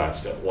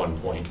Northwest at one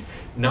point,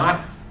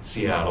 not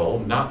Seattle,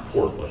 not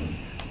Portland,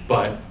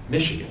 but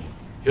Michigan.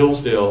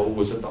 Hillsdale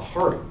was at the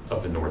heart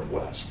of the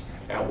Northwest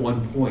at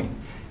one point.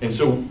 And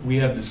so we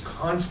have this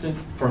constant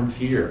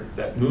frontier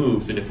that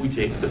moves, and if we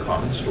take the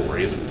common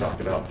story, as we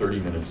talked about 30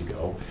 minutes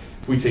ago,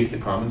 if we take the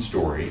common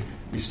story,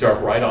 we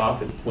start right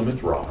off at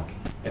Plymouth Rock,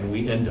 and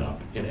we end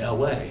up in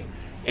LA.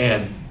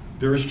 And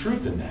there is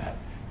truth in that.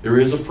 There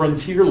is a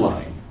frontier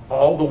line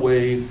all the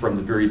way from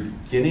the very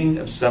beginning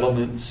of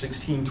settlement,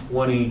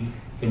 1620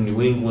 in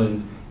New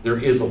England. There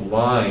is a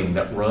line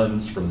that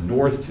runs from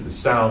north to the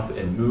south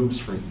and moves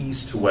from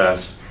east to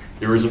west.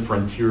 There is a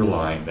frontier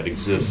line that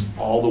exists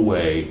all the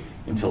way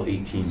until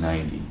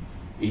 1890.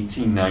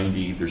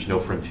 1890, there's no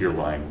frontier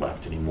line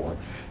left anymore.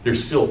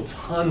 There's still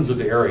tons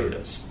of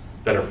areas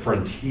that are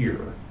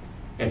frontier,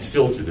 and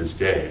still to this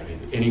day,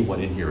 if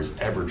anyone in here has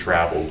ever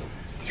traveled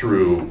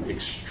through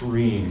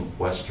extreme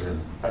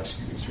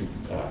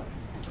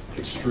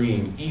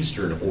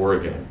eastern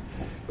Oregon,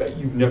 but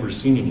you've never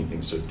seen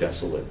anything so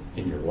desolate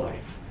in your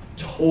life.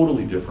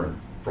 Totally different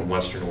from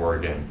Western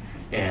Oregon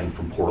and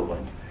from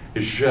Portland.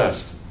 It's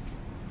just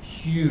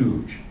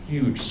huge,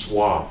 huge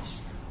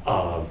swaths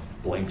of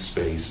blank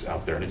space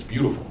out there, and it's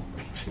beautiful.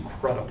 It's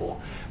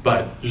incredible,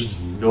 but there's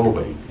just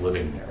nobody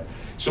living there.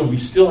 So we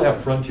still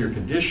have frontier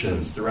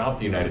conditions throughout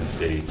the United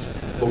States,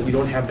 but we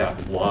don't have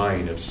that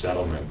line of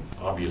settlement,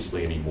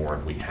 obviously, anymore,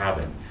 and we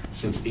haven't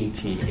since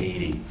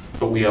 1880,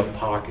 but we have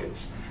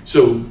pockets.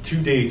 So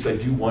 2 dates I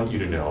do want you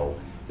to know.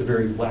 The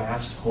very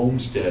last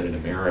homestead in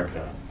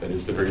America, that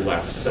is the very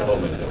last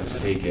settlement that was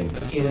taken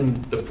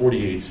in the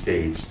 48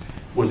 states,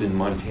 was in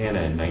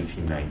Montana in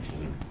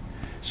 1919.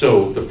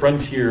 So the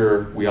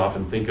frontier we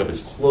often think of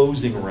as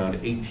closing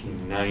around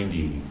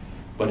 1890,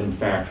 but in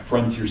fact,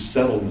 frontier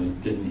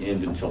settlement didn't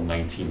end until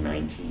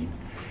 1919.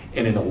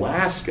 And in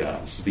Alaska,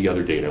 this is the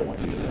other date I want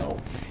you to know,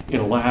 in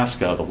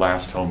Alaska, the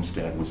last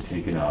homestead was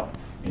taken up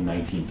in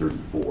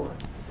 1934.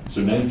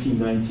 So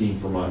 1919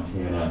 for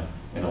Montana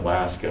and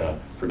Alaska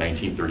for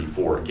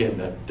 1934. Again,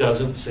 that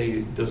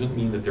doesn't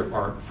mean that there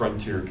aren't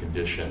frontier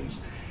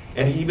conditions.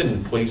 And even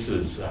in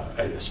places,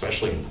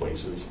 especially in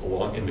places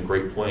along in the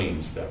Great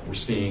Plains that we're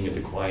seeing a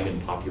decline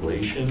in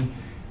population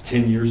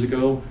 10 years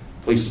ago,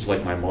 places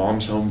like my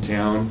mom's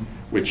hometown,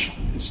 which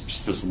is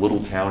just this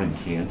little town in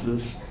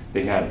Kansas,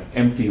 they had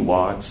empty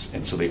lots,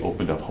 and so they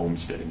opened up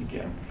homesteading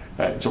again.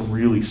 It's a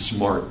really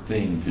smart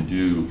thing to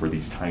do for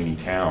these tiny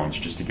towns,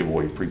 just to give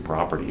away free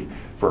property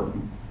for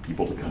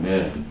people to come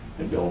in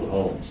and build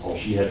homes. All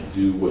she had to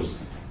do was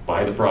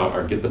buy the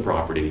get the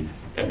property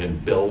and then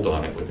build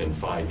on it within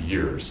 5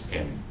 years,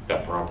 and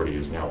that property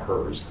is now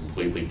hers,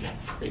 completely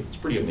debt-free. It's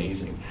pretty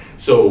amazing.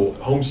 So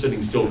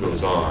homesteading still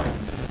goes on,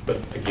 but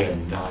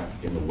again, not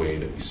in the way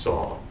that we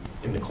saw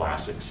in the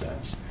classic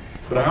sense.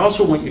 But I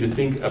also want you to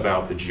think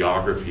about the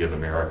geography of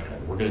America.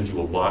 We're going to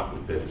do a lot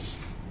with this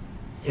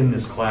in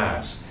this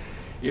class.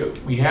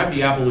 We have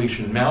the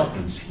Appalachian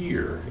Mountains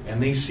here,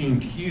 and they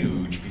seemed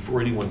huge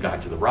before anyone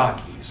got to the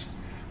Rockies.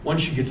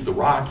 Once you get to the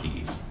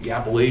Rockies, the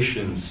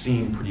Appalachians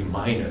seem pretty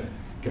minor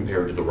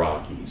compared to the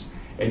Rockies,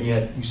 and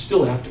yet you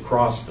still have to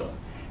cross them.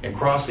 And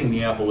crossing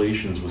the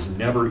Appalachians was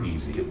never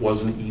easy. It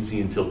wasn't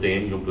easy until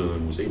Daniel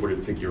Boone was able to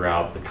figure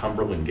out the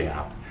Cumberland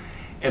Gap.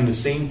 And the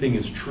same thing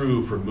is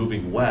true for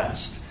moving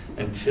west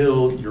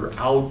until you're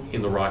out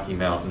in the Rocky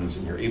Mountains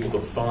and you're able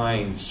to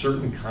find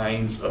certain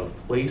kinds of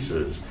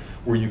places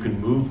where you can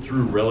move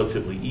through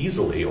relatively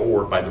easily,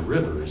 or by the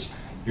rivers,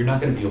 you're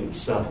not going to be able to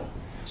settle.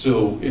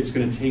 So it's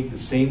going to take the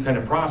same kind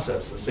of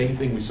process, the same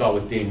thing we saw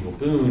with Daniel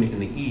Boone in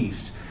the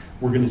east,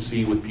 we're going to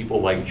see with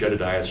people like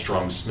Jedediah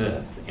Strong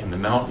Smith and the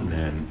mountain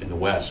men in the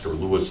west, or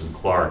Lewis and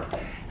Clark,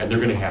 and they're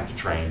going to have to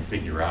try and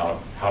figure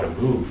out how to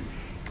move.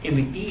 In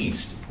the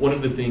east, one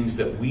of the things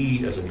that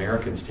we as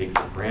Americans take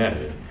for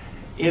granted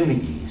in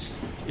the east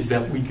is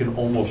that we can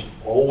almost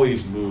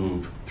always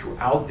move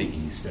throughout the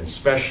east, and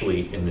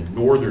especially in the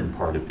northern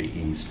part of the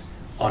east,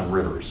 on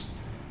rivers.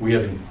 We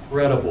have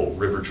incredible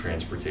river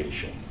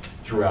transportation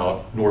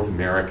throughout North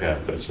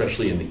America, but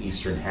especially in the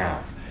eastern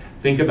half.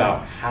 Think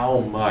about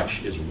how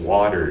much is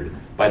watered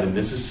by the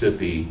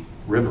Mississippi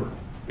River.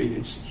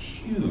 It's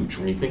huge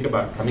when you think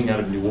about coming out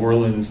of New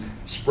Orleans,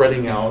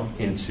 spreading out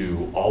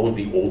into all of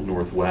the old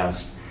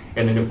Northwest,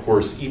 and then of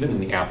course, even in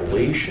the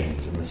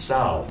Appalachians in the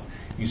South,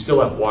 you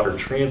still have water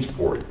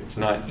transport. It's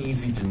not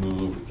easy to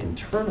move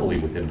internally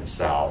within the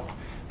South,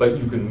 but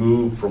you can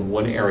move from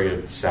one area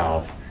of the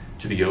South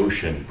to the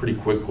ocean pretty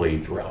quickly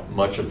throughout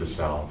much of the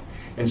South.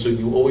 And so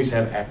you always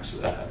have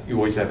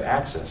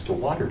access to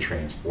water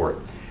transport.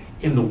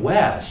 In the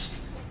West,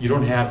 you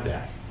don't have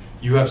that.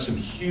 You have some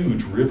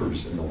huge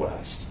rivers in the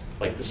West,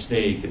 like the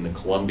Snake and the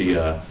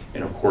Columbia,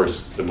 and of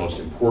course the most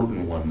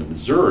important one, the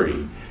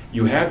Missouri.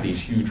 You have these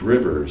huge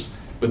rivers,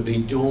 but they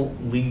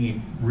don't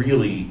lead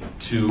really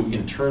to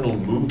internal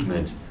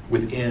movement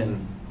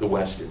within the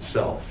West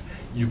itself.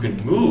 You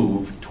can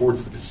move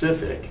towards the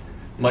Pacific,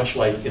 much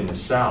like in the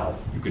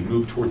South. You can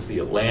move towards the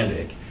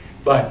Atlantic,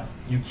 but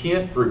you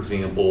can't, for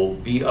example,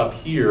 be up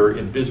here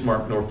in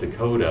Bismarck, North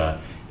Dakota,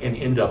 and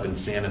end up in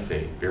Santa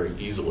Fe very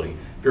easily.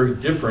 Very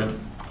different.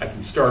 I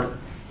can start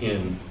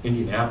in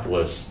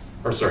Indianapolis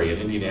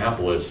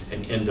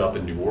and end up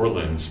in New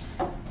Orleans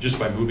just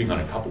by moving on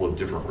a couple of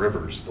different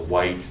rivers, the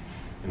White,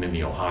 and then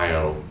the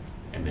Ohio,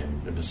 and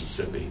then the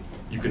Mississippi.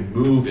 You can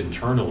move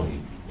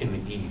internally in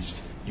the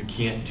East. You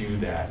can't do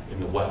that in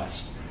the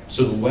West.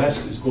 So the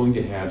West is going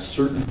to have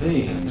certain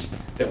things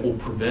that will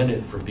prevent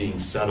it from being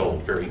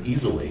settled very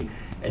easily,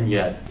 and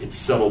yet it's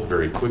settled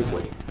very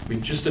quickly. I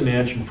mean, just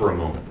imagine for a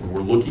moment, when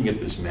we're looking at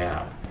this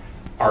map,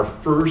 our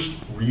first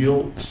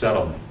real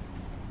settlement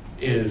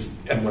is,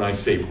 and when I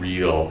say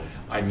real,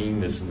 I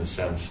mean this in the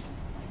sense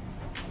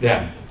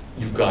that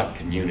you've got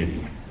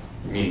community,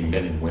 meaning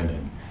men and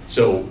women.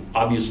 So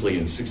obviously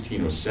in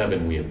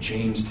 1607 we have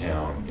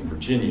Jamestown in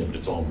Virginia, but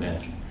it's all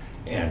men.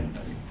 And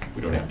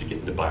we don't have to get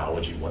into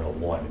biology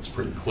 101. It's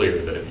pretty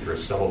clear that if you're a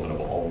settlement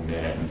of all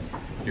men,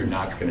 you're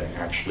not going to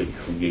actually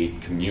create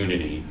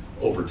community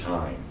over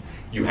time.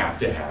 You have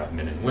to have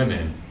men and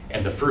women.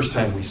 And the first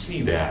time we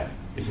see that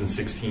is in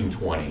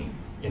 1620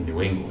 in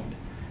New England.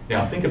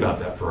 Now think about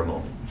that for a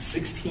moment. In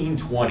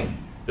 1620,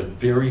 the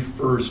very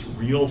first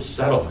real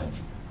settlement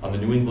on the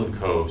New England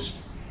coast,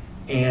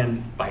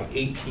 and by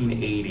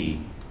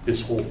 1880,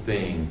 this whole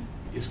thing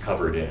is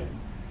covered in.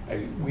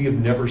 We have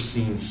never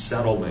seen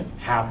settlement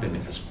happen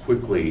as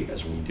quickly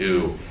as we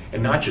do.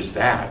 And not just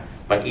that,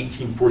 by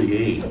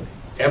 1848,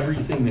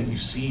 everything that you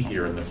see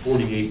here in the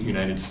 48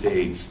 United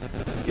States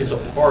is a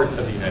part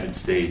of the United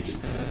States,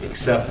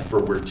 except for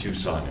where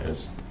Tucson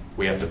is.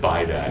 We have to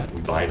buy that. We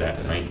buy that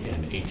in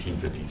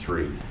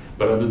 1853.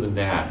 But other than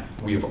that,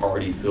 we have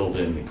already filled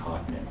in the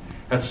continent.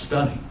 That's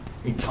stunning.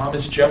 I mean,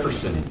 Thomas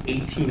Jefferson in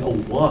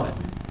 1801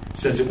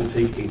 says it will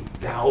take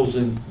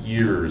 1,000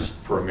 years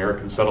for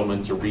American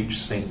settlement to reach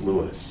St.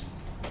 Louis.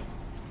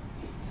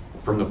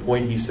 From the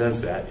point he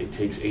says that, it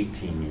takes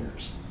 18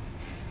 years.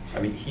 I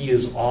mean, he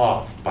is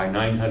off by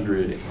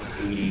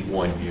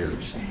 981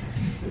 years.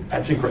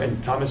 That's incredible.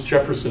 And Thomas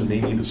Jefferson may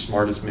be the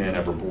smartest man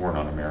ever born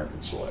on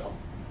American soil.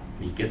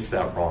 He gets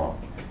that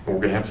wrong. And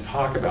we're going to have to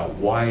talk about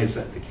why is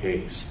that the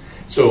case.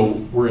 So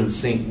we're in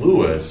St.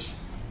 Louis,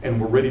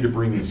 and we're ready to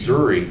bring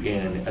Missouri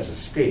in as a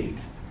state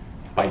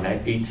by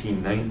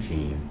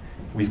 1819.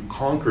 We've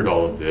conquered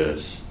all of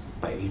this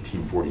by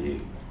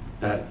 1848.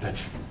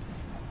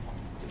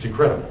 It's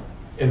incredible.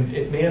 And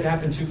it may have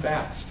happened too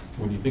fast.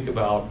 When you think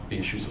about the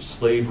issues of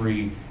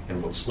slavery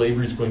and what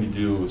slavery is going to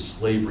do,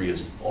 slavery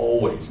is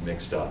always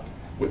mixed up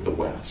with the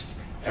West.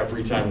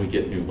 Every time we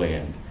get new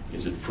land,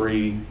 is it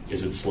free?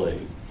 Is it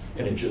slave?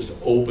 And it just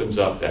opens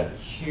up that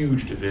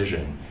huge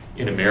division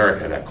in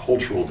America, that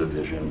cultural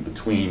division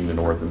between the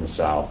North and the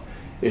South.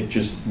 It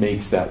just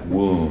makes that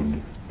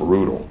wound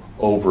brutal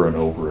over and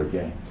over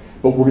again.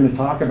 But we're going to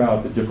talk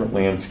about the different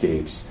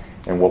landscapes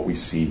and what we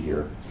see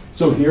here.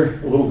 So here,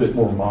 a little bit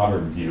more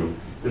modern view.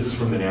 This is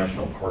from the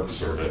National Park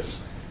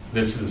Service.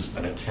 This is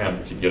an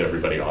attempt to get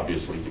everybody,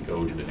 obviously, to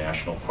go to the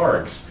national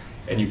parks.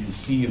 And you can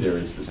see there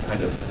is this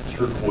kind of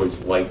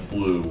turquoise light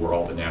blue where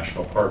all the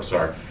national parks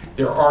are.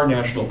 There are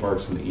national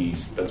parks in the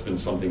East. That's been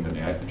something the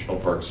National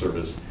Park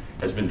Service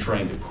has been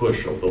trying to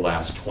push over the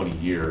last 20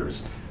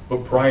 years.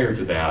 But prior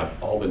to that,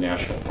 all the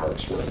national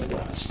parks were in the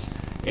West.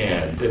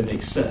 And it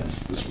makes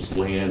sense. This was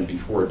land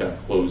before it got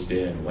closed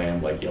in,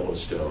 land like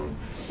Yellowstone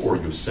or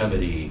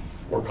Yosemite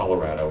or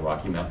Colorado,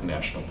 Rocky Mountain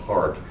National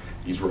Park.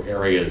 These were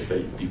areas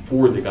that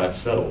before they got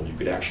settled, you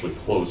could actually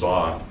close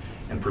off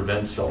and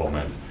prevent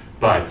settlement.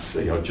 But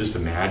just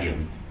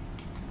imagine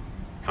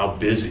how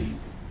busy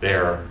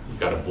there. You've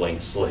got a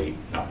blank slate,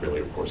 not really,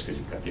 of course, because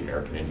you've got the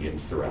American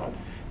Indians throughout,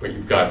 but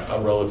you've got a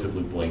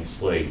relatively blank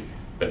slate.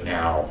 But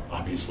now,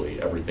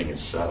 obviously, everything is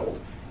settled.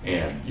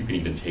 And you can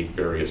even take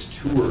various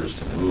tours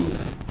to move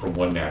from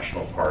one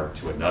national park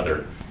to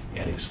another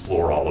and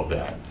explore all of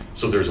that.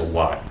 So there's a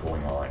lot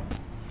going on.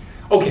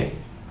 Okay,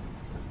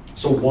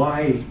 so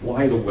why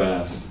the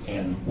West,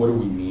 and what do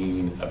we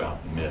mean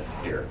about myth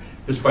here?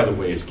 This, by the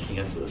way, is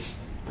Kansas.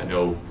 I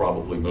know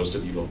probably most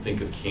of you don't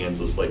think of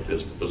Kansas like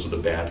this, but those are the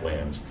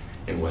Badlands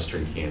in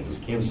western Kansas.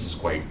 Kansas is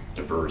quite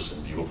diverse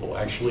and beautiful,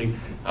 actually,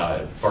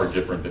 far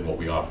different than what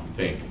we often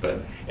think.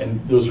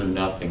 And those are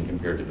nothing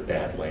compared to the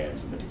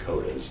Badlands and the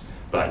Dakotas,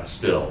 but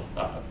still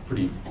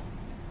pretty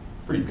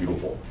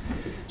beautiful.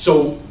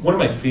 So one of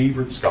my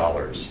favorite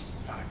scholars,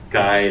 a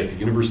guy at the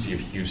University of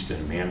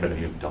Houston, a man by the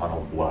name of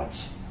Donald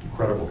Lutz,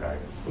 incredible guy.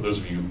 For those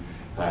of you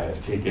who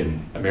have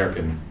taken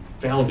American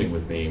founding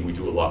with me, we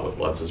do a lot with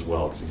Lutz as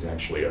well, because he's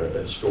actually a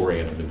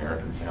historian of the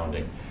American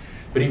founding.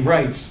 But he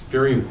writes,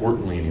 very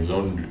importantly, in his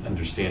own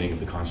understanding of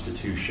the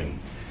Constitution,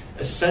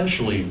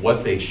 essentially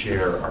what they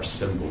share are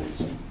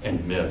symbols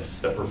and myths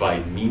that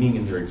provide meaning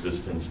in their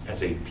existence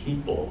as a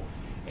people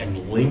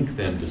and link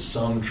them to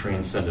some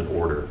transcendent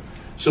order.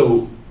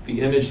 So the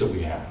image that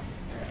we have,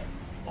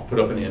 I'll put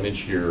up an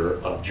image here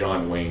of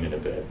John Wayne in a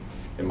bit.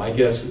 And my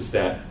guess is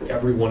that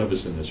every one of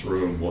us in this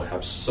room will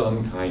have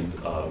some kind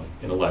of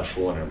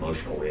intellectual and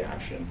emotional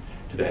reaction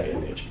to that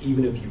image,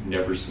 even if you've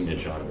never seen a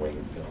John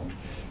Wayne film.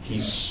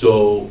 He's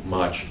so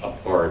much a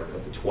part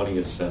of the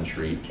 20th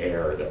century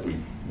air that we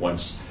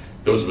once,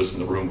 those of us in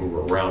the room who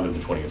were around in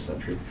the 20th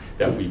century,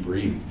 that we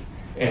breathed.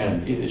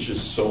 And it is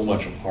just so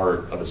much a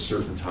part of a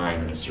certain time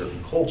and a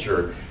certain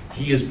culture.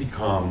 He has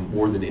become,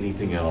 more than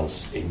anything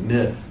else, a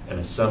myth and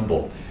a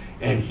symbol.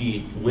 And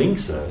he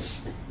links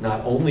us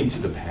not only to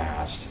the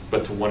past,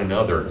 but to one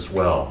another as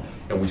well.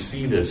 And we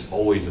see this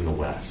always in the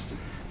West.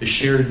 The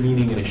shared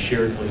meaning and a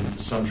shared link to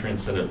some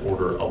transcendent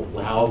order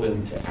allow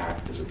them to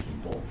act as a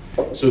people.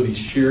 So these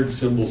shared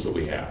symbols that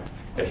we have,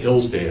 at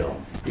Hillsdale,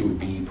 it would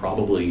be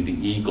probably the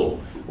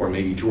eagle, or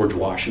maybe George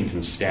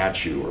Washington's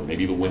statue, or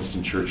maybe the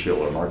Winston Churchill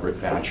or Margaret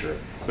Thatcher.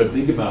 But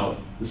think about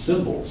the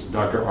symbols.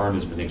 Dr. Arndt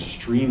has been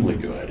extremely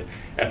good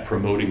at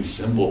promoting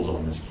symbols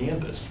on this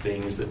campus,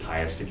 things that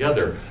tie us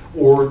together,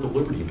 or the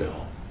Liberty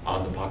Bell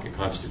on the Pocket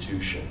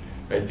Constitution.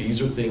 Right?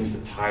 These are things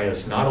that tie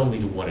us not only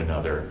to one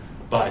another,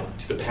 but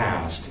to the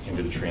past and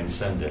to the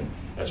transcendent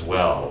as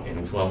well,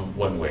 in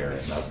one way or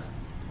another.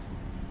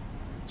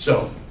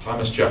 So,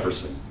 Thomas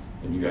Jefferson,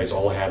 and you guys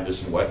all have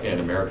this in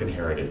American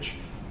Heritage,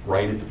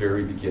 right at the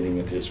very beginning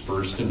of his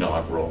first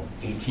inaugural,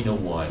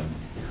 1801,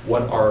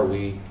 what are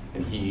we?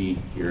 And he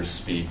here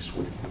speaks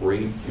with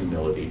great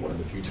humility. One of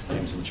the few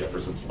times in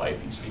Jefferson's life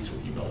he speaks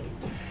with humility.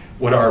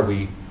 What are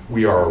we?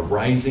 We are a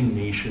rising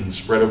nation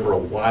spread over a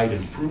wide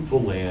and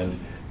fruitful land,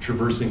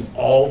 traversing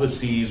all the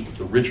seas with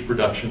the rich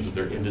productions of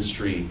their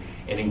industry,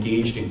 and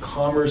engaged in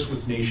commerce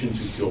with nations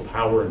who feel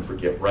power and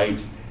forget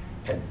right,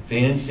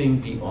 advancing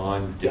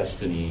beyond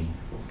destiny,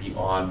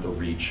 beyond the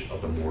reach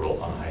of the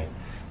mortal eye.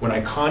 When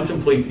I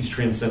contemplate these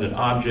transcendent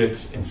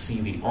objects and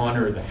see the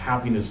honor, the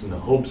happiness, and the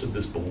hopes of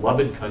this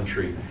beloved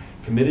country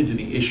committed to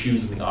the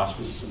issues and the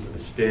auspices of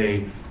this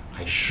day,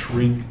 I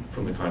shrink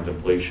from the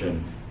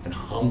contemplation and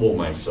humble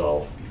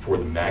myself before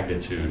the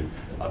magnitude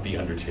of the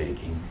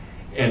undertaking.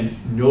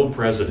 And no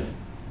president,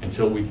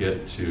 until we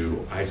get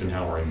to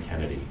Eisenhower and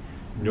Kennedy,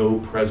 no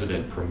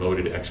president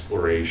promoted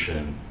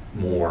exploration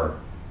more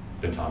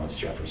than Thomas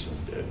Jefferson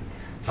did.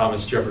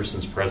 Thomas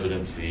Jefferson's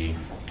presidency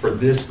for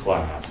this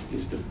class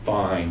is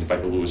defined by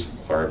the Lewis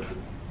and Clark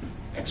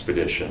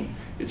expedition.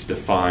 It's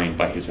defined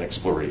by his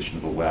exploration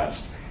of the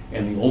West.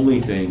 And the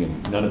only thing,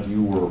 and none of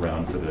you were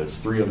around for this,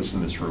 3 of us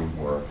in this room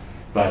were,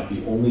 but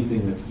the only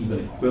thing that's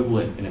even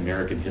equivalent in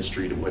American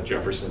history to what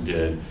Jefferson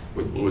did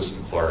with Lewis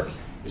and Clark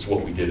is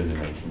what we did in the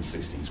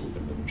 1960s with the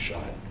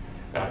moonshot.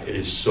 It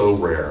is so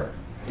rare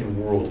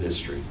in world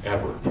history,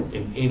 ever,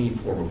 in any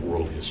form of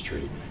world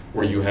history,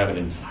 where you have an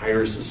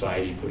entire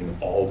society putting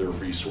all their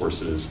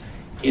resources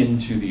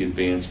into the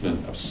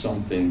advancement of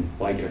something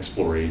like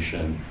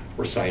exploration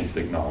or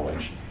scientific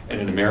knowledge. And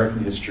in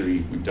American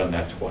history, we've done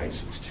that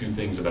twice. It's 2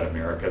 things about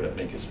America that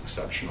make us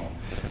exceptional.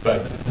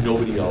 But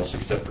nobody else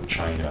except for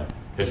China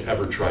has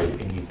ever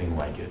tried anything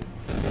like it.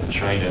 In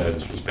China,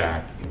 this was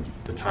back in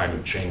the time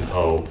of Cheng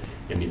Ho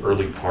in the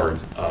early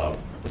part of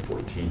the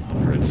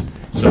 1400s.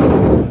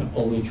 So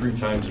only 3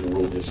 times in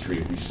world history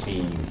have we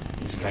seen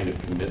these kind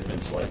of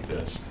commitments like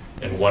this.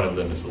 And one of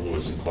them is the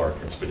Lewis and Clark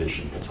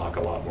expedition. We'll talk a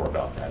lot more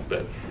about that,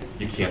 but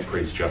you can't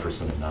praise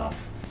Jefferson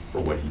enough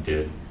for what he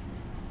did.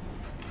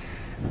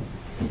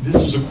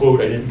 This is a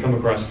quote I didn't come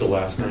across till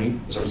last night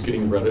as I was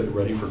getting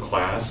ready for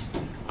class.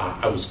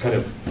 I was kind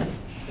of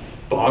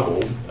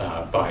boggled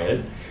by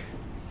it.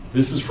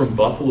 This is from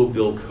Buffalo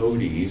Bill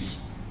Cody's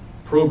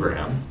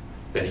program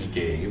that he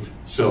gave.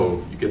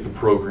 So you get the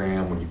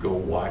program when you go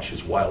watch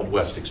his Wild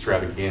West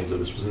extravaganza.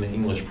 This was an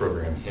English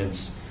program,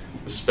 hence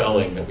the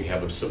spelling that we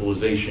have of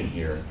civilization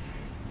here.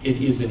 It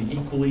is an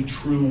equally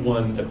true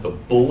one that the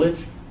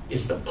bullet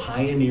is the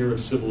pioneer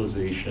of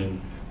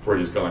civilization, for it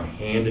has gone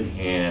hand in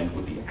hand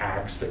with the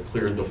axe that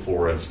cleared the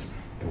forest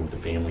and with the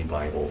family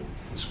Bible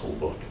and school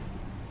book.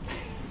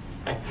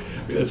 I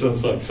mean, that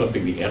sounds like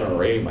something the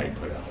NRA might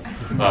put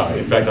out.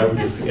 In fact, I would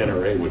guess the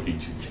NRA would be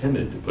too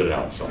timid to put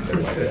out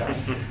something like that.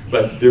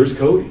 But there's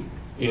Cody,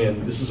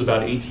 and this is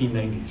about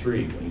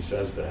 1893 when he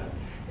says that.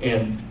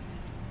 And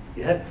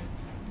yet,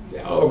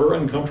 however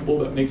uncomfortable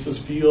that makes us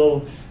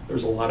feel,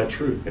 there's a lot of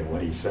truth in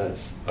what he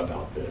says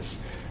about this.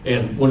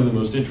 And one of the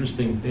most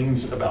interesting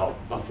things about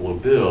Buffalo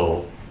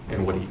Bill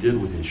and what he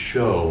did with his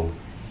show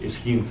is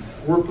he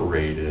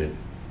incorporated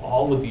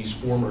all of these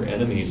former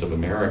enemies of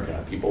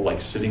America, people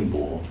like Sitting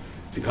Bull,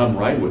 to come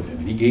ride with him.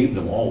 And he gave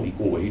them all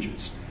equal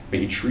wages. But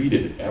he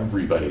treated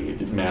everybody, it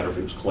didn't matter if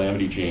it was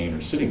Calamity Jane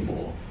or Sitting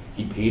Bull,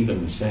 he paid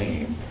them the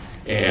same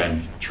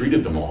and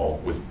treated them all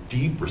with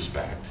deep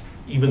respect,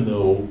 even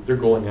though they're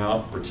going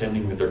out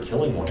pretending that they're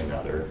killing one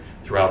another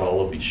throughout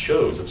all of these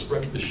shows.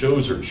 The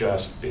shows are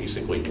just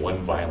basically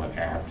one violent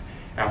act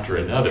after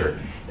another.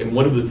 And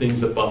one of the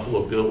things that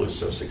Buffalo Bill is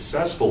so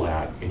successful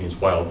at in his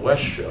Wild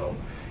West show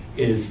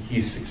is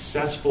he's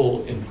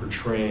successful in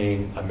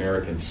portraying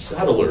American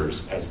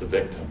settlers as the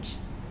victims,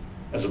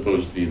 as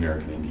opposed to the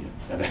American Indian.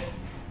 And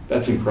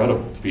that's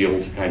incredible to be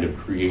able to kind of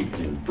create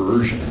an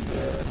inversion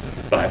there.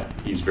 But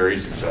he's very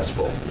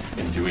successful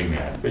in doing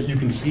that. But you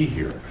can see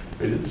here,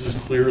 this is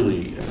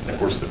clearly, of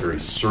course, the very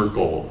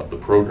circle of the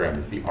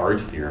program, the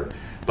art here.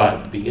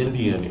 But the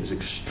Indian is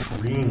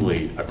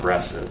extremely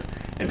aggressive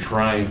in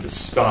trying to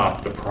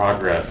stop the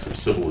progress of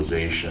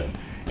civilization.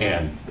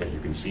 And you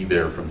can see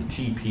there from the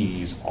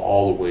teepees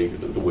all the way to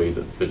the way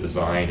that the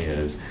design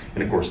is.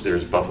 And of course,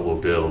 there's Buffalo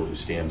Bill, who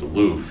stands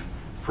aloof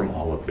from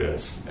all of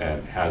this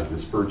and has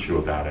this virtue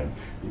about him.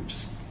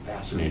 Just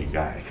fascinating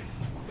guy,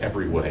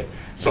 every way.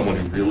 Someone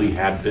who really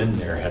had been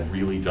there, had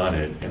really done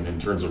it, and then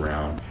turns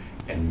around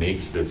and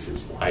makes this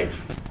his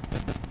life.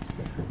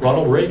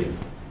 Ronald Reagan,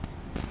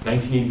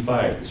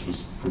 1985. This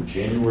was from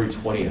January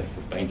 20th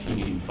of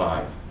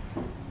 1985.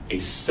 A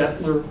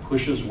settler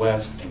pushes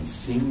west and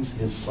sings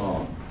his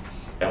song.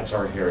 That's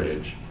our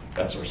heritage.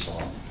 That's our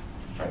song.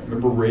 Right?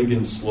 Remember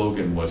Reagan's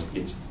slogan was,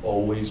 "It's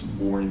always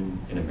morning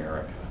in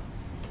America."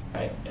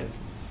 Right? And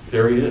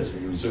there he is.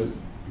 He was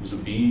a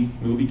B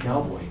movie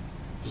cowboy.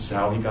 This is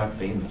how he got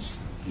famous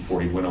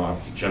before he went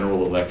off to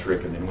General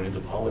Electric and then went into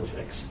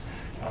politics.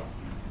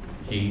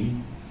 He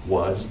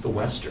was the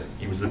Western.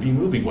 He was the B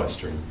movie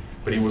Western,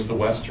 but he was the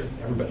Western.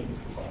 Everybody knew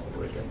who Ronald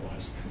Reagan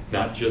was.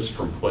 Not just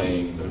from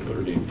playing the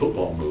Notre Dame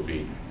football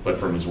movie, but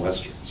from his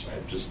Westerns,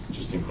 right?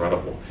 Just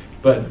incredible.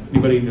 But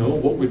anybody know,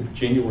 what would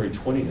January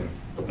 20th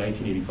of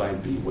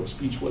 1985 be? What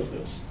speech was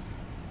this?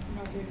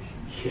 Inauguration.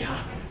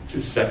 Yeah, it's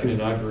his second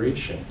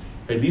inauguration.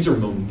 Right? These are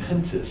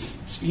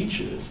momentous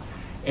speeches.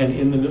 And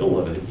in the middle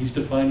of it, he's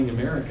defining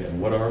America.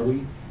 And what are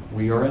we?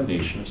 We are a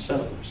nation of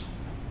settlers.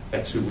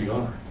 That's who we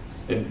are.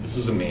 And this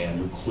is a man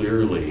who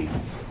clearly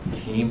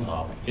came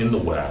up in the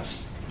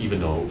West,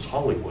 even though it was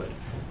Hollywood,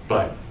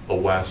 but a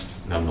West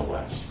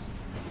nonetheless.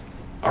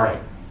 All right,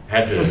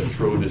 had to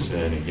throw this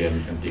in.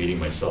 Again, I'm dating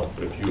myself,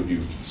 but a few of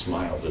you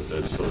smiled at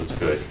this, so it's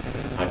good.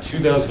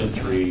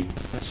 2003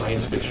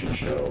 science fiction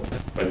show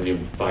by the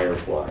name of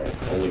Firefly.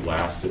 Only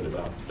lasted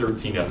about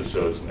 13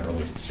 episodes, and there are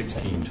only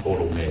 16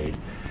 total made.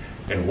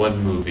 And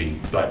one movie,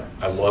 but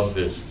I love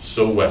this. It's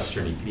so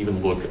Western. You can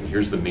even look, and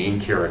here's the main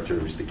character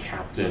who's the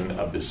captain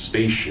of this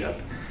spaceship.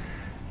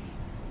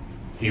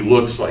 He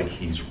looks like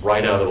he's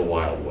right out of the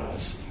Wild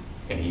West,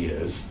 and he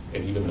is.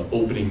 And even the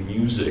opening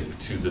music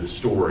to the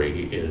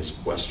story is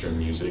Western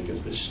music,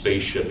 as this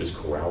spaceship is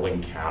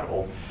corralling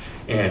cattle.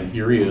 And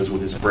here he is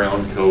with his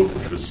brown coat,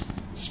 which was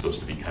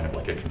supposed to be kind of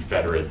like a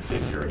Confederate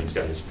figure. And he's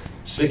got his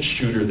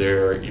 6-shooter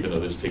there, even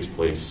though this takes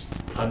place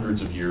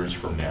hundreds of years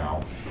from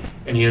now.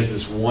 And he has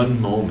this one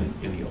moment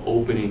in the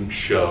opening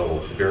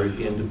show, at the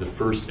very end of the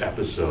first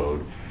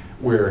episode,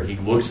 where he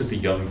looks at the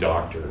young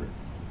doctor,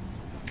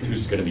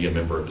 who's going to be a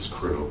member of his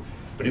crew.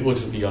 But he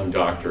looks at the young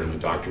doctor, and the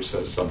doctor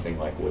says something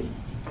like, "Well, you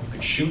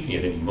could shoot me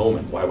at any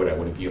moment. Why would I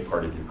want to be a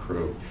part of your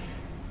crew?"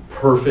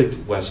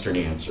 Perfect Western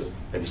answer.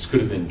 And this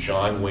could have been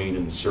John Wayne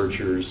and the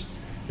Searchers.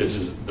 This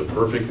is the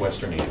perfect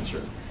Western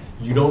answer.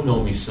 "You don't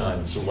know me,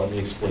 son, so let me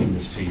explain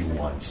this to you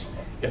once.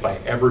 If I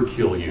ever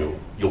kill you,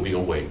 you'll be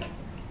awake.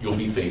 You'll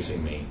be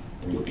facing me,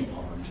 and you'll be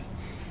armed."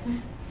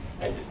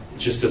 It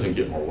just doesn't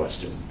get more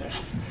Western than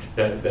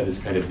that. That is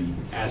kind of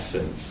the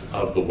essence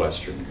of the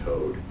Western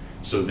code.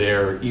 So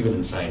there, even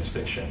in science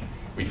fiction,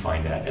 we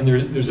find that. And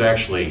there's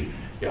actually,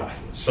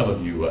 some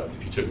of you,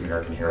 if you took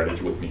American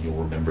Heritage with me,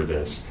 you'll remember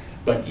this.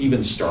 But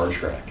even Star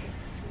Trek,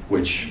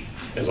 which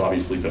has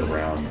obviously been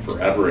around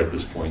forever at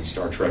this point.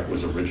 Star Trek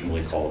was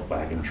originally called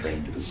Wagon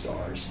Train to the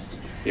Stars.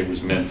 It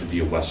was meant to be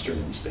a Western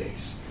in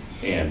space.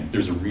 And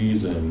there's a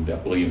reason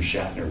that William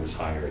Shatner was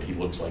hired. He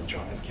looks like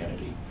John F.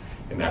 Kennedy,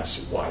 and that's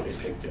why they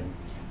picked him.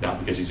 Not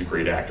because he's a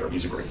great actor,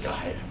 he's a great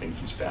guy, I think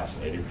he's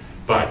fascinating,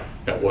 but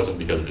that wasn't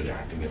because of his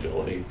acting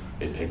ability.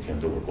 They picked him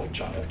to look like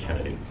John F.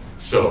 Kennedy.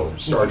 So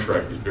Star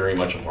Trek is very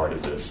much a part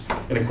of this.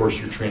 And of course,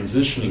 you're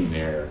transitioning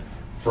there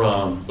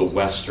from the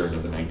Western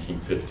of the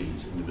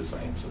 1950s into the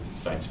science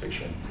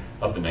fiction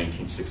of the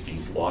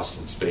 1960s. Lost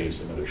in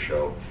Space, another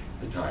show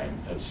at the time,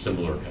 has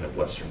similar kind of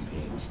Western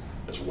themes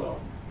as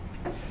well.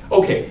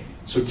 Okay,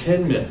 so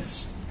 10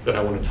 myths that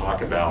I want to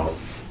talk about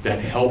that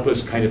help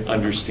us kind of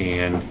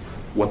understand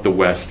what the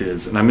West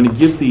is. And I'm going to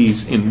give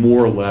these in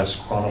more or less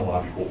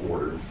chronological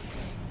order.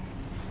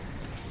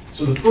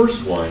 So the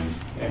first one,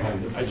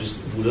 and I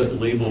just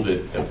labeled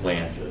it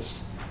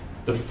Atlantis.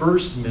 The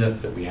first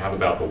myth that we have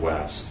about the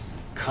West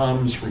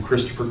comes from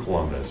Christopher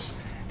Columbus,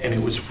 and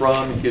it was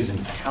from his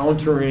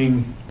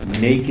encountering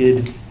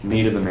naked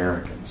Native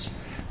Americans.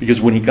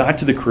 Because when he got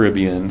to the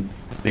Caribbean,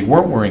 they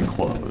weren't wearing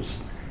clothes.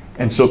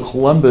 And so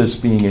Columbus,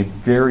 being a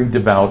very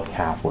devout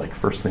Catholic,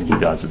 first thing he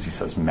does is he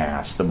says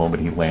Mass the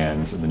moment he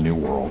lands in the New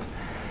World.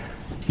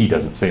 He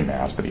doesn't say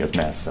Mass, but he has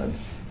Mass said.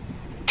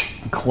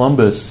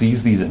 Columbus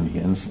sees these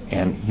Indians,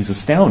 and he's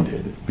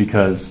astounded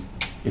because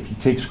if you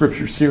take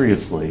Scripture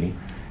seriously,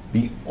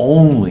 the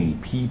only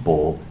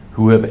people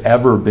who have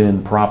ever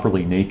been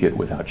properly naked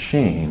without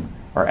shame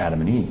are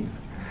Adam and Eve.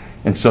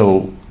 And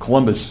so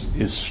Columbus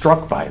is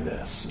struck by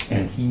this,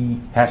 and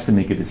he has to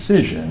make a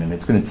decision, and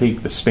it's going to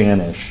take the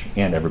Spanish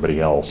and everybody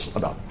else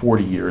about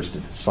 40 years to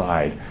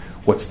decide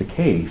what's the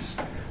case.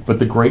 But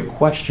the great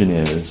question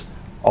is,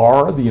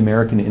 are the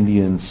American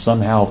Indians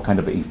somehow kind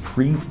of a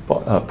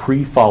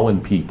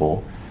pre-fallen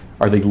people?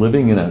 Are they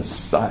living in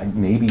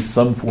maybe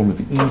some form of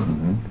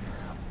Eden?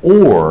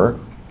 Or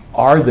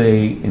are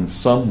they in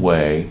some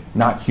way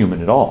not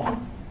human at all?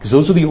 Because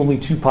those are the only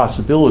two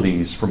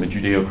possibilities from a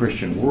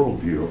Judeo-Christian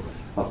worldview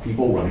of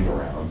people running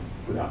around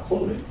without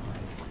clothing.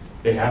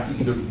 They have to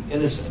either be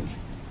innocent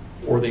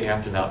or they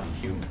have to not be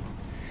human.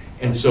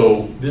 And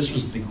so this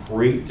was the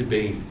great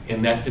debate,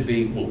 and that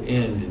debate will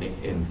end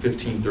in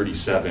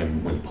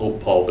 1537 when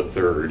Pope Paul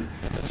III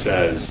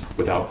says,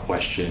 without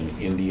question,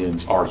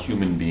 Indians are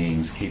human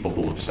beings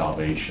capable of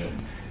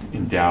salvation,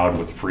 endowed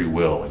with free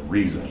will and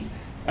reason.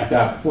 At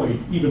that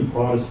point, even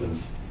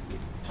Protestants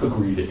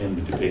agreed to end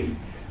the debate.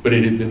 But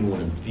it had been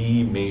one of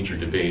the major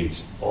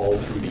debates all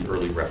through the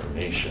early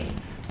Reformation.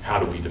 How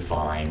do we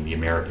define the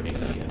American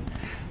Indian?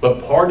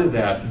 But part of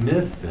that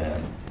myth,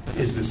 then,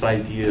 is this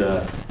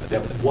idea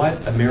that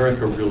what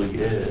America really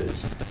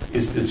is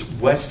this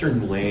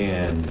Western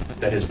land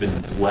that has been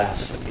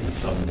blessed in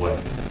some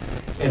way.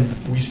 And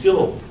we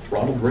still,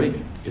 Ronald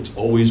Reagan, it's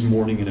always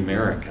morning in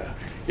America.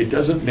 It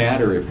doesn't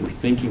matter if we're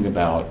thinking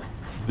about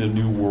the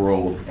New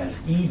World as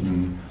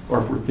Eden,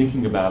 or if we're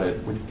thinking about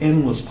it with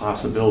endless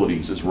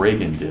possibilities, as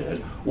Reagan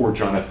did, or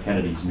John F.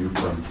 Kennedy's New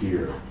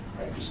Frontier,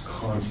 right? Just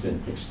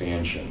constant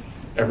expansion.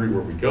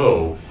 Everywhere we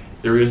go,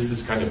 there is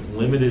this kind of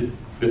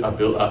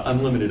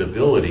unlimited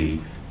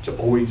ability to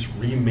always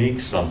remake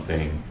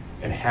something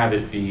and have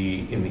it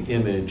be in the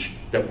image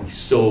that we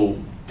so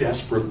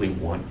desperately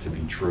want to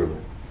be true.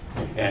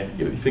 And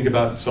you think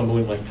about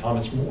someone like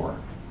Thomas More,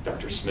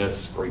 Dr.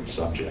 Smith's great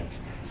subject.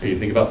 You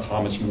think about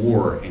Thomas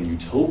More and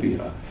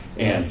Utopia,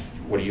 and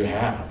what do you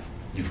have?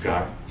 You've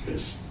got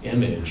this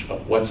image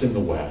of what's in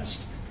the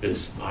West,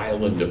 this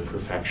island of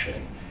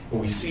perfection. And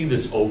we see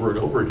this over and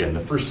over again.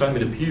 The first time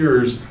it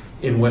appears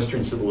in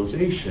Western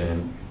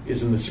civilization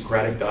is in the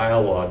Socratic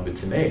dialogue, the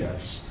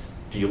Timaeus,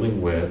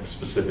 dealing with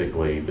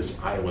specifically this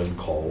island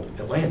called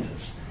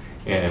Atlantis.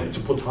 And it's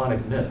a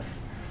Platonic myth,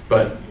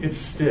 but it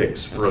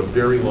sticks for a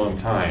very long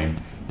time.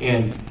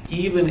 And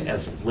even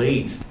as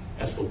late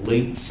as the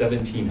late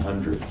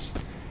 1700s,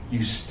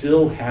 you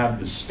still have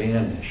the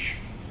Spanish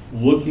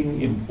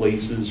looking in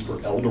places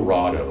for El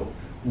Dorado,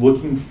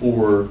 looking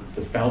for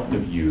the fountain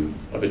of youth,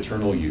 of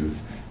eternal youth.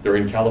 They're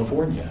in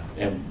California.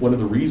 And one of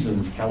the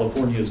reasons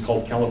California is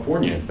called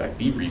California, in fact,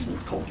 the reason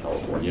it's called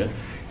California,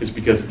 is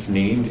because it's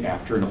named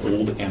after an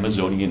old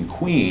Amazonian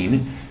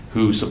queen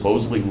who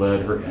supposedly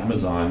led her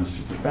Amazonians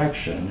to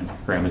perfection.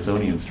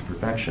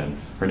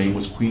 Her name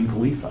was Queen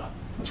Khalifa.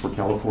 That's where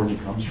California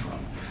comes from.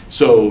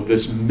 So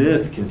this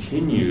myth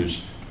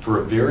continues for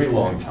a very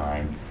long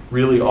time,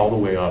 really all the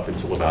way up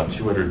until about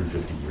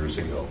 250 years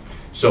ago.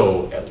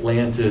 So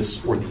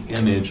Atlantis, or the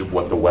image of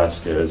what the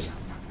West is,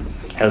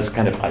 as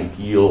kind of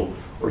ideal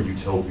or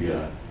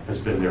utopia, has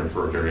been there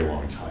for a very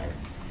long time.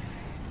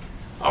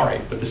 All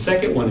right, but the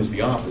second one is the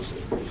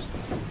opposite.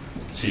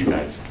 See you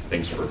guys.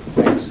 Thanks.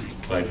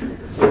 Glad you're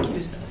here.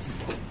 Excuse us.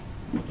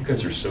 You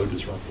guys are so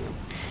disruptive.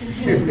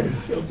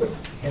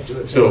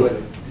 So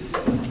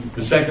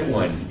the second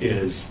one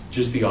is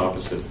just the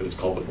opposite, but it's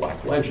called the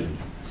Black Legend.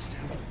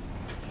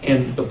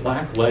 And the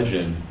Black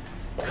Legend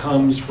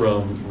comes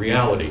from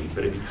reality,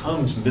 but it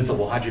becomes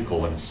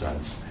mythological in a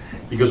sense.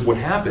 Because what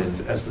happens,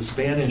 as the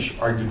Spanish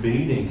are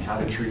debating how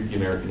to treat the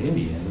American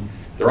Indian,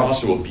 they're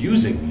also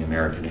abusing the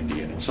American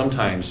Indian, and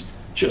sometimes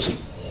just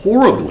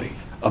horribly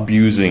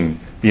abusing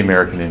the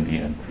American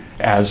Indian,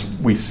 as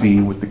we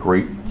see with the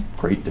great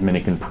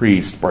Dominican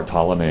priest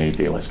Bartolome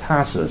de las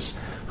Casas,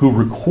 who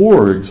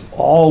records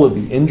all of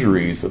the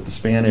injuries that the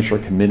Spanish are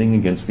committing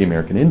against the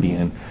American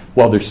Indian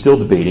while they're still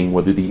debating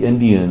whether the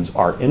Indians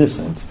are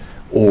innocent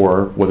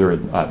or whether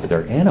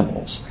they're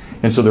animals.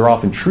 And so they're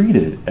often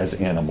treated as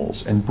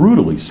animals, and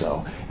brutally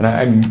so. And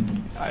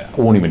I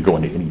won't even go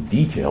into any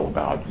detail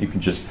about it. You can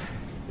just,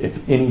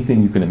 if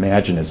anything you can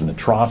imagine as an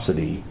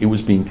atrocity, it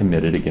was being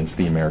committed against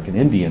the American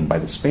Indian by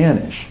the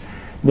Spanish.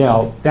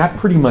 Now, that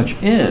pretty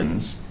much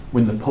ends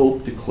when the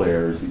Pope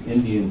declares the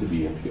Indian to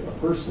be a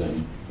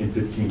person in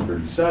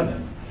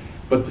 1537.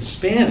 But the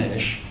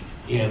Spanish,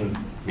 in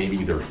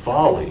maybe their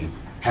folly,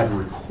 had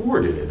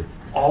recorded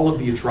all of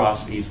the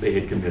atrocities they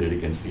had committed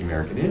against the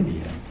American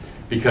Indian,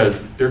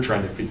 because they're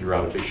trying to figure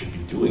out if they should be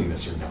doing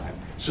this or not.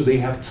 So they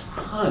have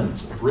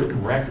tons of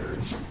written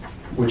records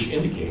which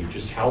indicate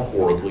just how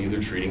horribly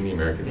they're treating the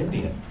American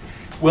Indian.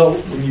 Well,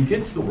 when you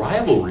get to the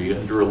rivalry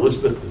under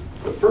Elizabeth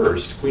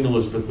I, Queen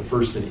Elizabeth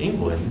I in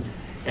England,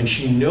 and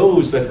she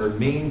knows that her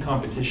main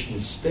competition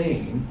is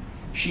Spain,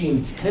 she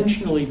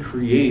intentionally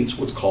creates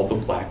what's called the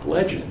Black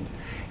Legend.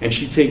 And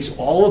she takes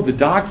all of the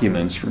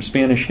documents from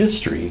Spanish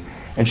history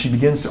and she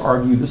begins to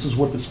argue this is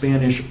what the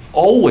Spanish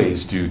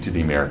always do to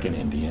the American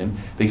Indian.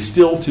 They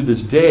still, to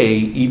this day,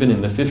 even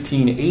in the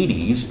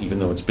 1580s, even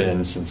though it's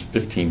been since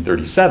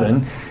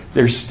 1537,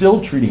 they're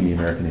still treating the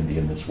American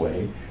Indian this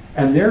way.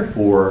 And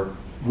therefore,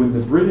 when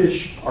the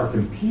British are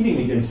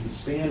competing against the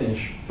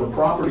Spanish for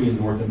property in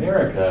North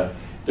America,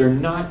 they're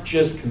not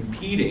just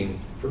competing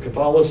for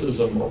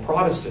Catholicism or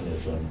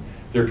Protestantism,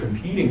 they're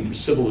competing for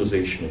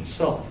civilization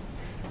itself.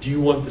 Do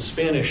you want the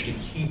Spanish to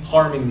keep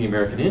harming the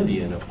American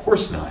Indian? Of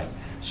course not.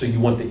 So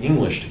you want the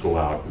English to go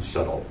out and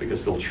settle,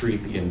 because they'll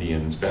treat the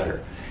Indians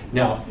better.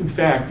 Now, in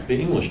fact, the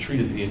English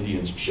treated the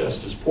Indians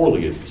just as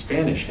poorly as the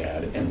Spanish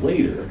had, and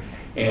later,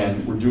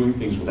 and were doing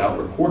things without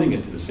recording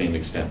it to the same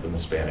extent than the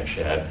Spanish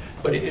had,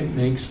 but it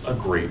makes a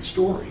great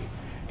story.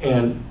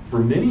 And for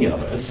many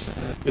of us,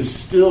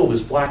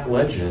 this Black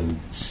Legend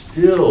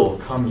still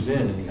comes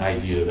in the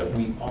idea that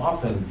we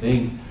often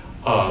think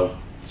of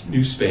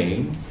New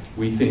Spain,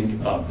 we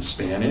think of the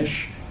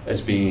Spanish as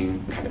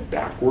being kind of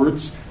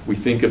backwards. We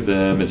think of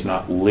them as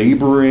not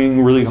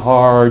laboring really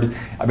hard.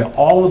 I mean,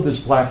 all of this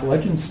Black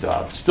Legend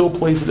stuff still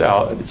plays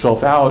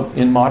itself out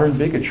in modern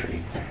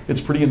bigotry.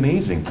 It's pretty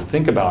amazing to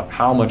think about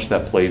how much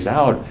that plays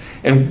out.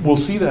 And we'll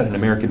see that in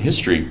American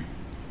history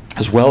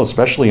as well,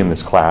 especially in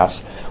this class,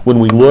 when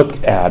we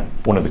look at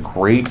one of the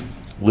great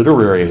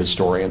literary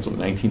historians of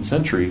the 19th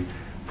century,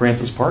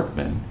 Francis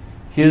Parkman.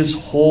 His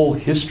whole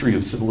history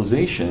of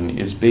civilization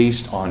is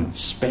based on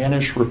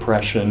Spanish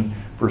repression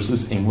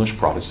versus English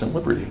Protestant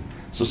liberty.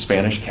 So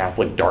Spanish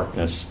Catholic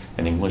darkness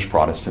and English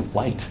Protestant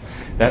light.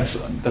 That's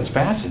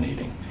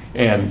fascinating.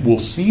 And we'll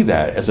see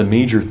that as a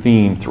major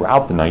theme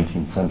throughout the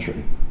 19th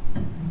century.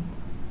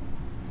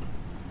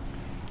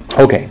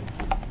 Okay,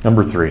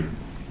 number 3.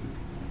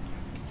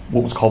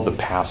 What was called the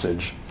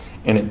Passage.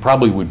 And it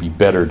probably would be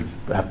better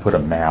to have put a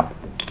map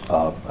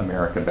of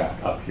America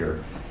back up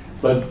here.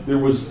 But there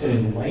was an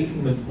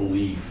Enlightenment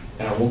belief,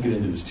 and I won't get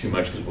into this too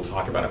much because we'll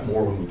talk about it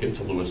more when we get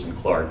to Lewis and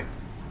Clark.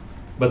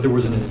 But there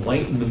was an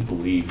Enlightenment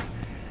belief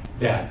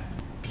that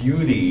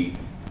beauty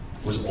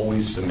was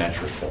always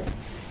symmetrical.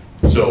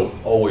 So,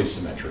 always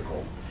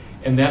symmetrical.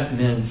 And that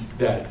meant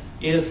that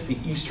if the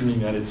eastern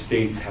United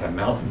States had a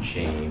mountain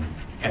chain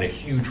and a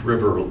huge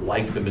river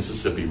like the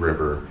Mississippi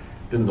River,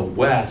 then the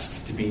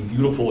West, to be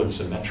beautiful and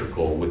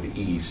symmetrical with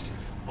the East,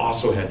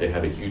 also had to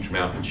have a huge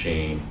mountain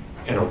chain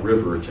and a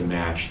river to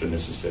match the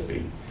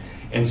Mississippi.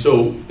 And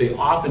so they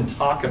often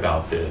talk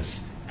about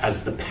this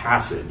as the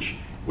passage,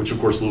 which of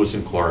course Lewis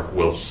and Clark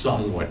will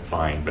somewhat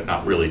find, but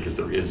not really, because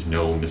there is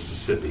no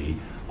Mississippi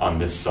on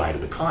this side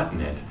of the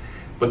continent.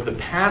 But the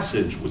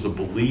passage was a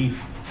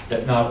belief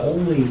that not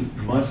only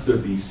must there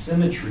be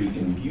symmetry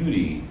in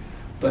beauty,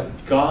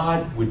 but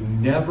God would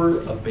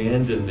never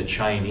abandon the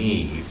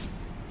Chinese.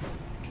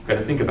 You've got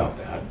to think about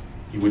that.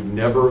 He would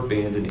never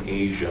abandon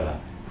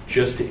Asia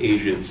just to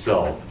Asia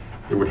itself.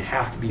 There would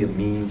have to be a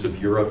means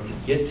of Europe to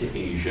get to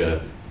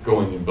Asia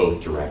going in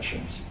both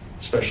directions,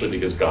 especially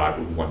because God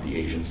would want the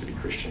Asians to be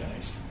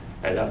Christianized.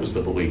 And that was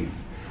the belief.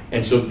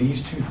 And so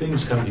these two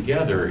things come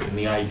together in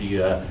the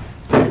idea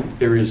that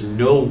there is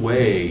no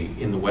way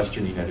in the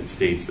Western United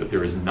States that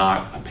there is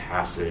not a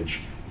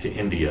passage to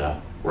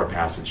India or a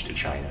passage to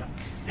China.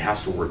 It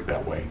has to work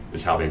that way,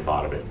 is how they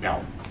thought of it.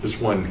 Now, this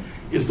one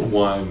is the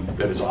one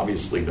that is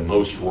obviously the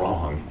most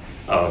wrong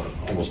of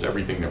almost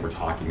everything that we're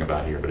talking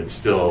about here, but it's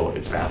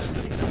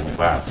fascinating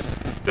nonetheless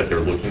that they're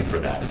looking for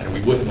that. And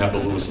we wouldn't have the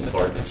Lewis and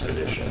Clark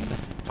expedition.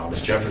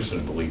 Thomas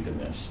Jefferson believed in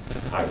this.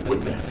 I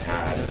wouldn't have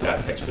had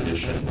that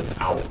expedition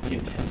without the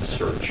intense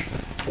search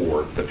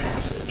for the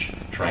passage,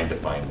 trying to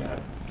find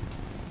that.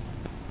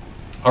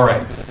 All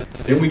right,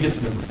 then we get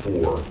to number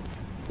 4,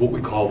 what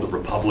we call the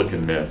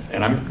Republican myth.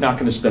 And I'm not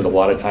going to spend a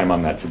lot of time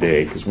on that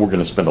today, because we're going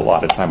to spend a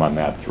lot of time on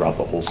that throughout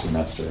the whole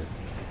semester.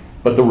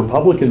 But the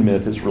Republican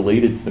myth is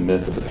related to the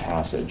myth of the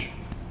passage.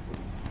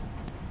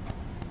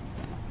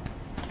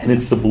 And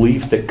it's the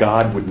belief that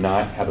God would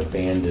not have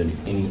abandoned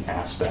any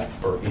aspect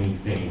or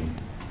anything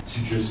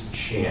to just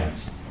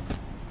chance.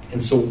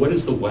 And so what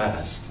is the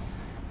West?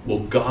 Well,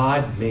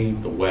 God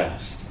made the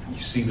West. You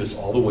see this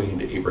all the way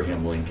into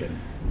Abraham Lincoln,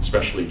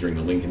 especially during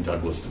the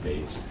Lincoln-Douglas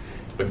debates.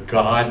 But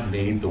God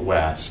made the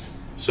West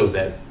so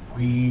that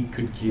we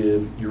could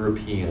give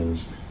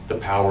Europeans the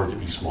power to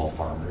be small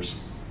farmers.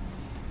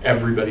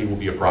 Everybody will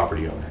be a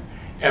property owner.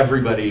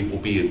 Everybody will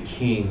be a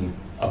king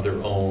of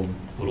their own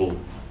little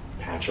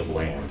patch of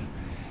land.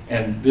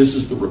 And this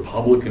is the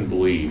Republican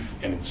belief,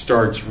 and it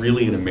starts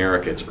really in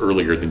America. It's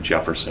earlier than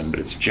Jefferson, but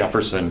it's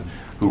Jefferson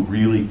who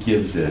really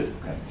gives it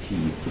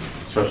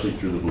teeth, especially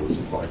through the Lewis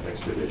and Clark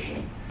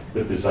expedition,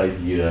 with this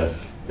idea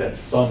that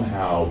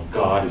somehow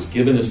God has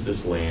given us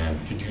this land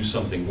to do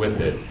something with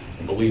it.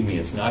 And believe me,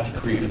 it's not to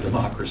create a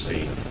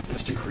democracy,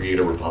 it's to create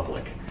a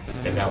republic.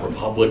 And that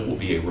republic will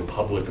be a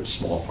republic of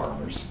small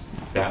farmers.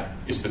 That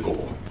is the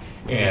goal.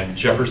 And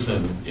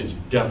Jefferson is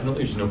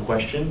definitely, there's no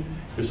question,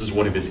 this is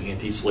one of his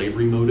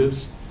anti-slavery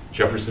motives.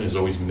 Jefferson is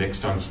always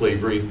mixed on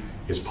slavery.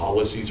 His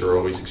policies are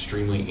always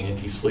extremely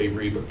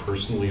anti-slavery, but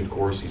personally, of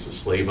course, he's a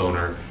slave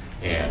owner,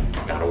 and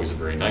not always a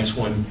very nice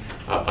one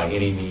by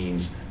any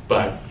means.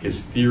 But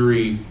his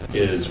theory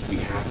is we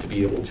have to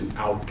be able to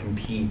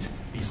outcompete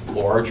these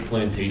large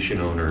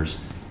plantation owners.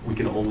 We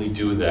can only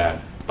do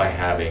that by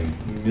having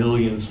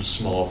millions of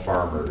small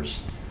farmers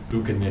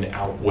who can then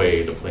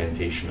outweigh the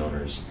plantation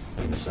owners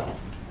in the South.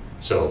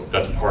 So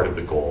that's part of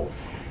the goal.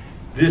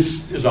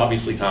 This is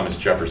obviously Thomas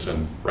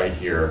Jefferson right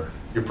here.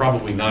 You're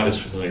probably not as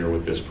familiar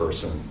with this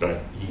person,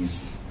 but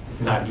he's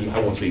not, I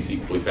won't say he's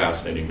equally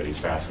fascinating, but he's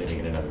fascinating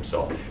in and of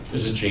himself.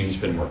 This is James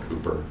Fenimore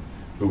Cooper,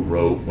 who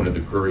wrote one of the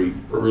very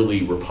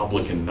early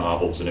Republican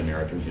novels in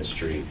American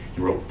history.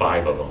 He wrote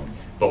 5 of them,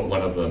 but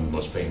one of them,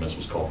 most famous,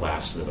 was called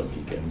Last of the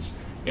Mohicans.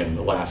 And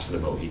the Last of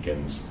the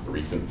Mohicans, the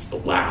reason it's the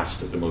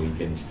last of the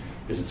Mohicans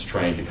is it's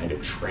trying to kind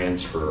of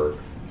transfer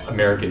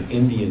American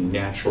Indian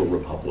natural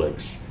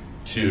republics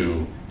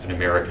to an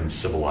American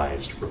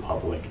civilized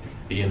republic.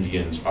 The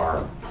Indians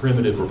are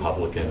primitive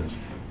Republicans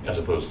as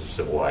opposed to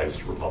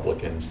civilized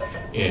Republicans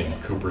in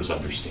Cooper's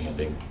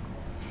understanding.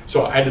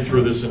 So I had to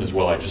throw this in as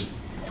well.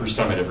 First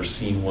time I'd ever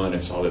seen one. I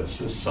saw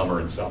this summer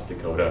in South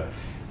Dakota.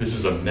 This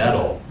is a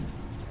medal.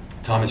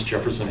 Thomas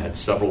Jefferson had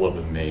several of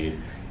them made.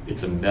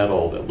 It's a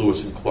medal that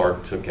Lewis and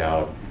Clark took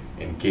out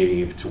and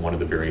gave to one of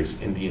the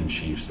various Indian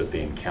chiefs that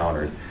they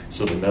encountered.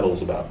 So the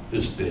medal's about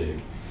this big,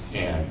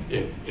 and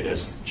it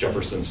has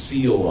Jefferson's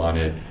seal on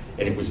it,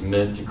 and it was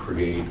meant to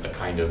create a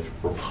kind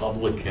of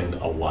Republican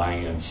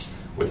alliance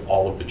with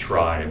all of the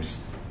tribes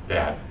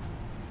that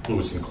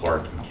Lewis and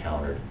Clark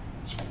encountered.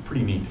 It's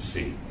pretty neat to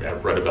see.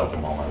 I've read about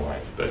them all my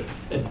life, but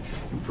the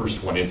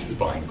first one is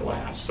behind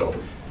glass, so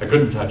I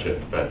couldn't touch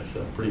it, but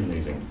pretty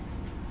amazing.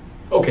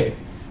 Okay,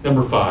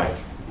 number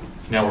 5.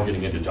 Now we're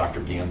getting into Dr.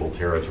 Gamble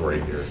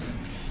territory here.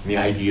 The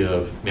idea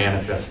of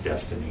manifest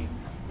destiny.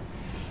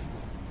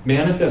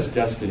 Manifest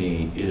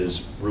destiny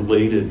is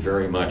related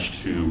very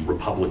much to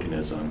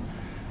republicanism,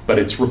 but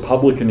it's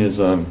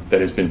republicanism that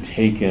has been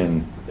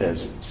taken,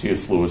 as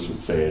C.S. Lewis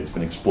would say, it's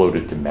been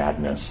exploded to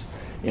madness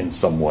in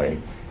some way.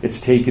 It's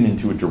taken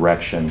into a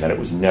direction that it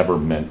was never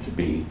meant to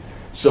be.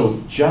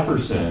 So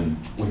Jefferson,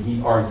 when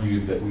he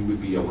argued that we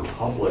would be a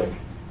republic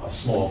of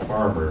small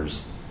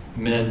farmers,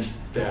 meant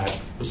that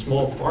the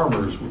small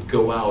farmers would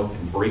go out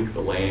and break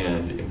the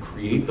land and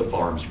create the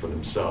farms for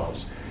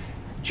themselves.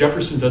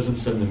 Jefferson doesn't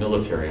send the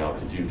military out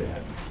to do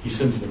that. He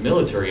sends the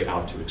military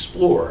out to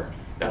explore.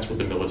 That's what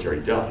the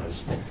military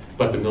does.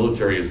 But the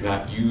military is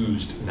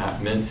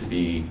not meant to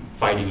be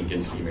fighting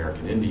against the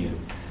American Indian.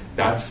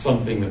 That's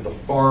something that the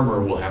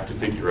farmer will have to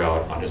figure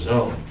out on his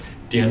own.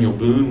 Daniel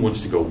Boone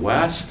wants to go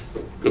west.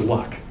 Good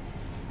luck.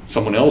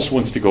 Someone else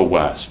wants to go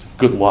west.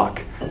 Good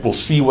luck. We'll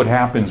see what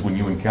happens when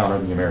you encounter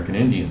the American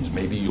Indians.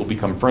 Maybe you'll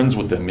become friends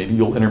with them. Maybe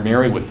you'll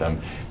intermarry with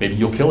them. Maybe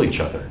you'll kill each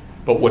other.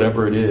 But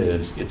whatever it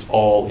is, it's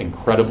all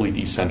incredibly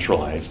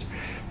decentralized.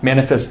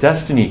 Manifest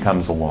Destiny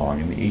comes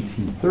along in the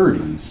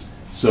 1830s.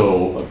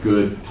 So a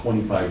good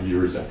 25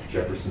 years after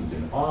Jefferson's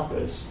in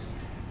office,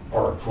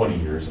 or 20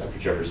 years after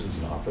Jefferson's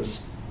in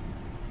office.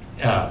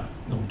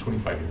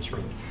 25 years,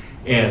 right?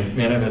 And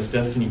Manifest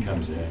Destiny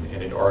comes in,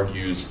 and it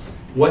argues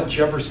what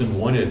Jefferson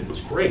wanted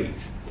was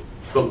great,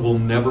 but we'll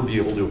never be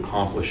able to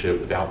accomplish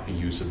it without the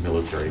use of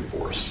military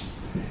force.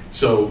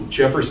 So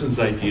Jefferson's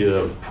idea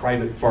of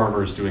private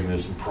farmers doing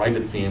this and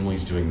private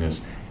families doing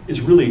this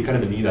is really kind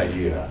of a neat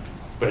idea,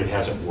 but it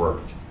hasn't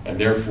worked. And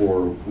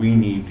therefore, we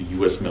need the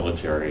U.S.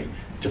 military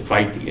to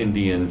fight the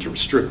Indian, to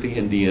restrict the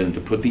Indian,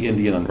 to put the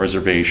Indian on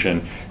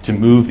reservation, to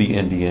move the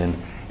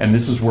Indian. And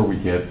this is where we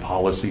get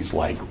policies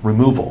like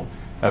removal.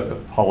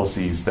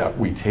 Policies that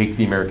we take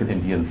the American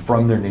Indian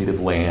from their native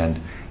land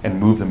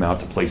and move them out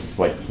to places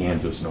like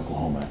Kansas and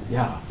Oklahoma.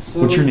 Yeah. So,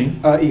 what's your name?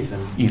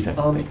 Ethan. Ethan.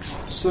 Thanks.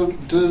 So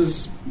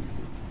does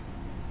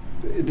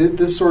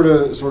this sort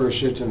of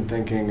shift in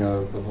thinking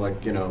of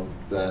like, you know,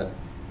 that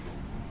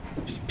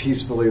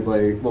peacefully,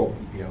 like, well,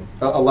 you know,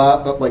 a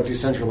lot of like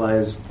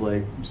decentralized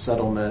like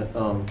settlement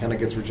kind of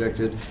gets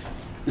rejected.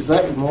 Is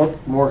that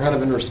more kind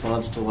of in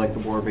response to like the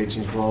War of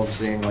 1812,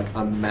 seeing like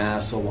a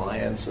mass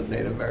alliance of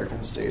Native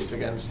American states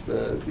against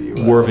the U.S.?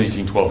 The War of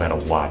 1812 had a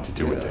lot to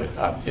do with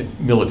it,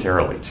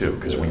 militarily too,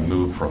 because we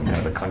moved from kind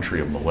of a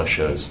country of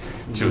militias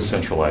to a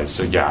centralized.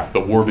 So yeah, the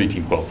War of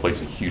 1812 plays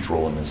a huge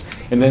role in this,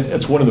 and then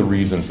that's one of the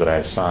reasons that I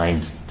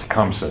assigned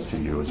Tecumseh to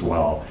you as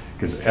well,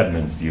 because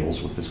Edmonds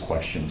deals with this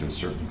question to a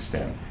certain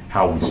extent,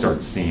 how we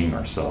start seeing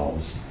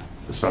ourselves,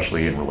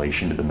 especially in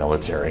relation to the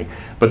military.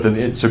 But then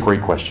it's a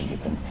great question,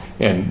 Ethan.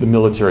 And the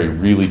military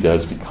really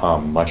does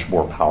become much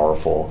more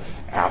powerful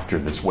after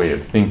this way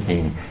of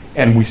thinking,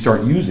 and we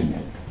start using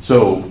it.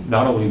 So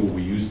not only will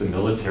we use the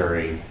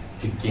military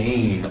to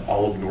gain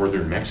all of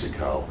northern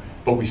Mexico,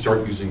 but we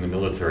start using the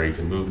military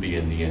to move the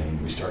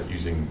Indian. We start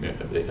using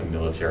the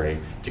military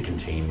to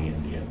contain the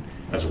Indian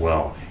as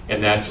well.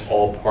 And that's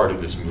all part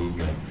of this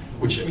movement,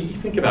 which, I mean, you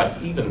think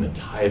about even the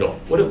title.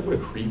 What a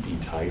creepy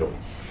title.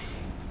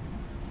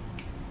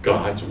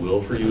 God's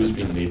will for you is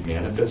being made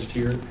manifest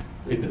here.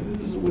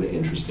 This is what an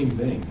interesting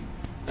thing,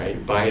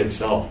 right? By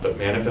itself, but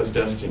manifest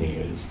destiny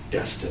is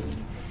destined,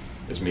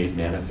 is made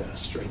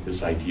manifest, right?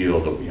 This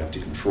ideal that we have to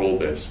control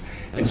this.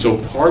 And so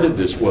part of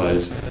this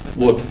was,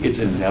 look, it's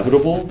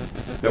inevitable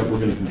that we're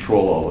going to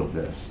control all of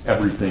this,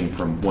 everything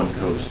from one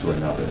coast to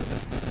another.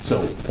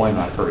 So why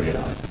not hurry it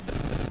up?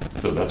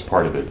 So that's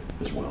part of it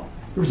as well.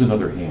 There was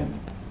another hand.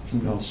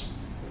 Something else?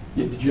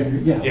 Yeah, did you hear?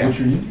 Yeah. What's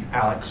your name?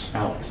 Alex.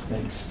 Alex,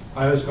 thanks.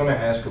 I was going to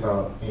ask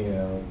about,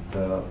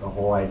 the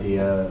whole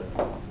idea,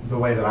 the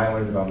way that I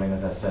learned about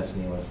manifest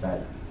destiny was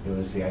that it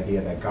was the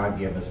idea that God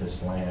gave us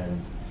this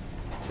land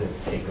to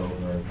take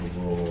over and to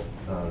rule.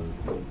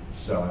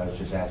 So I was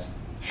just asking.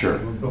 Sure.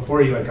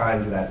 Before you had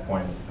gotten to that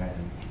point.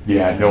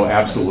 Yeah, no,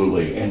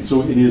 absolutely. And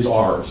so it is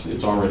ours.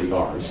 It's already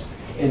ours.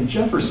 And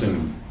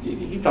Jefferson,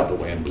 he thought the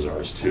land was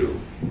ours too.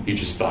 He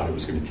just thought it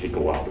was going to take a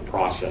while to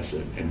process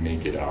it and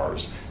make it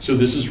ours. So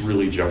this is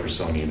really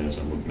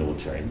Jeffersonianism with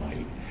military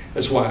might.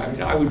 That's why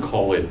I would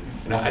call it,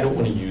 and I don't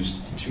want to use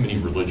too many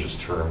religious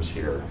terms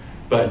here,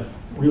 but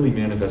really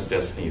manifest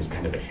destiny is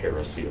kind of a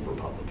heresy of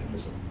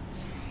republicanism.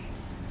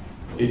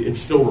 It's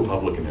still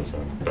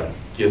republicanism, but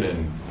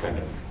given kind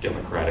of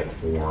democratic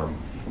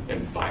form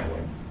and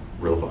violent,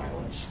 real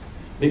violence.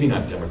 Maybe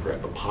not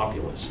democrat, but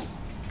populist,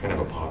 kind of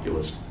a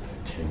populist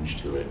tinge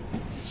to it.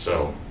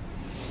 So,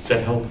 does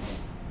that help?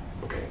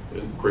 Okay,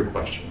 great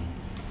question.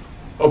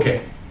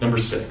 Okay, number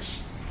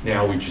 6.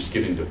 Now we just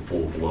get into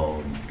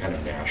full-blown kind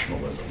of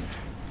nationalism.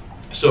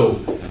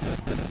 So,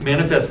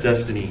 manifest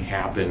destiny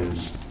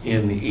happens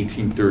in the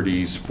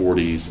 1830s,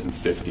 40s, and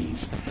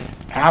 50s.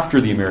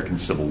 After the American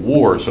Civil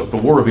War, so if the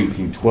War of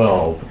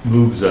 1812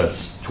 moves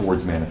us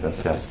towards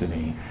manifest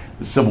destiny,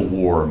 the Civil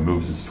War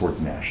moves us towards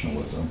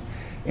nationalism.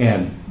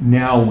 And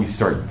now we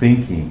start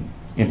thinking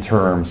in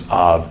terms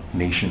of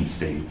nation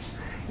states.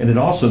 And it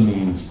also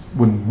means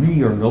when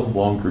we are no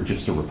longer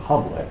just a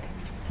republic,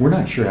 we're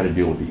not sure how to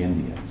deal with the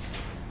Indians.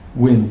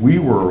 When we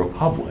were a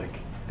republic,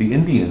 the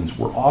Indians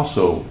were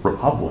also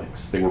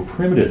republics. They were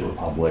primitive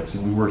republics,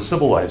 and we were a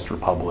civilized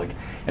republic,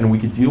 and we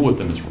could deal with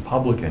them as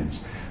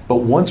republicans. But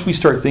once we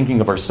start thinking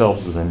of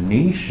ourselves as a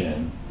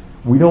nation,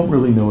 we don't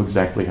really know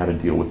exactly how to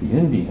deal with the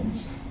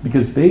Indians,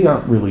 because they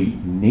aren't really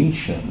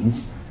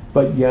nations,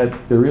 but yet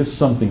there is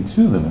something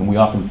to them, and we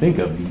often think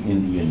of the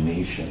Indian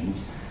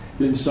nations.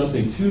 There's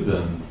something to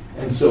them,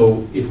 and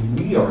so if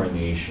we are a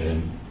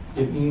nation,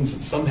 it means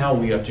that somehow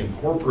we have to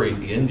incorporate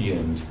the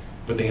Indians,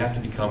 but they have to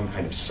become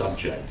kind of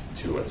subject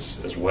to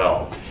us as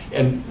well.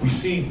 And we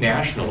see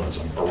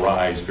nationalism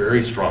arise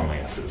very strongly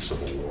after the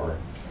Civil War,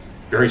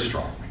 very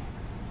strongly.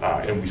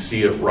 And we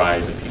see it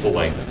rise in people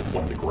like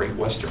one of the great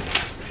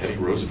Westerners, Teddy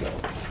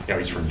Roosevelt.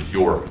 He's from New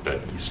York, but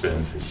he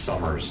spends his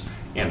summers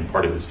and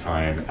part of his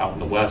time out in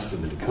the West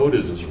in the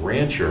Dakotas as a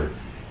rancher.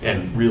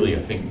 And really, I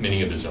think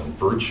many of his own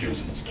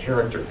virtues and his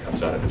character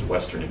comes out of his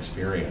Western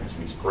experience.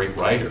 And he's a great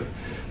writer.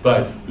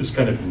 But this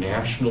kind of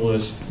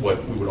nationalist,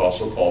 what we would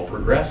also call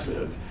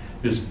progressive,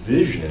 this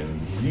vision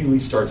really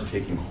starts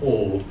taking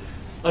hold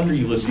under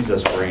Ulysses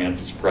S.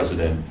 Grant as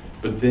president,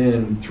 but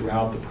then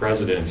throughout the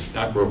presidents,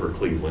 not Grover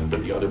Cleveland,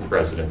 but the other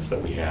presidents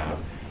that we have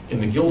in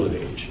the Gilded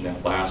Age, in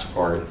that last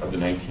part of the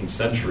 19th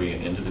century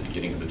and into the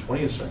beginning of the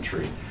 20th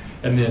century.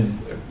 And then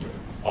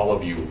all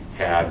of you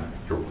had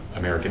your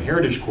American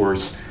Heritage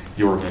course,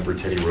 you'll remember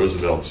Teddy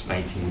Roosevelt's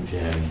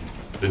 1910,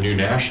 The New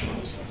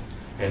Nationalism.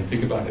 And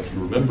think about it, if you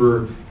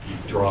remember, he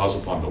draws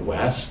upon the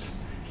West,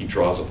 he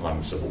draws upon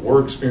the Civil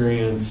War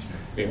experience,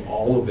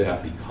 all of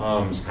that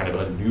becomes kind of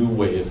a new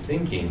way of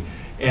thinking.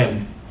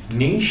 And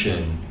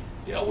nation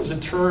was a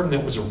term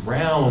that was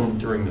around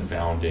during the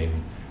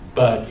founding,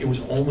 but it was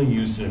only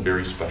used in a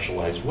very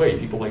specialized way.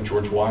 People like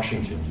George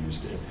Washington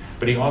used it,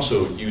 but he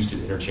also used it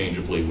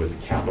interchangeably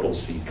with capital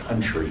C,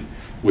 country,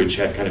 which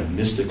had kind of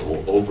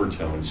mystical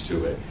overtones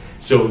to it.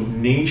 So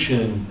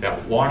nation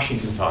that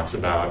Washington talks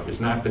about is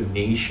not the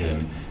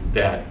nation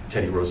that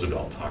Teddy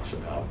Roosevelt talks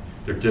about.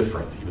 They're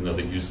different, even though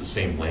they use the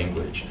same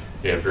language.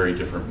 They have very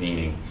different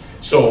meaning.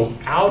 So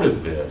out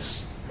of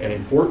this, And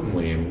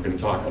importantly, and we're going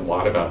to talk a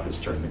lot about this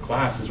during the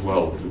class as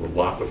well, we'll do a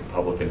lot with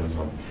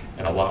republicanism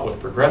and a lot with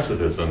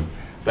progressivism,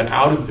 but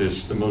out of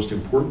this, the most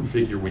important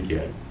figure we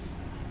get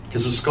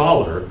is a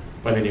scholar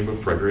by the name of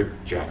Frederick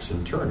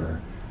Jackson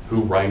Turner,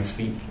 who writes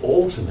the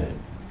ultimate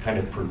kind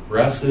of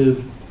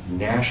progressive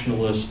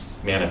nationalist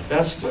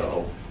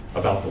manifesto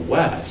about the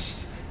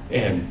West.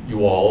 And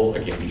you all,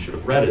 again, you should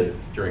have read it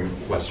during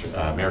Western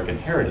American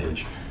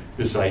Heritage,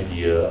 this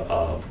idea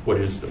of what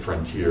is the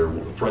frontier?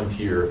 Well, the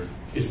frontier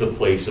is the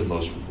place of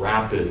most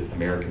rapid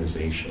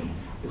Americanization.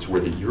 It's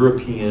where the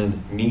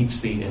European meets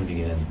the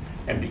Indian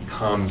and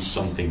becomes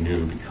something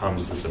new,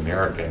 becomes this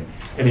American.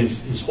 And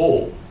his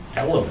whole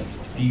element,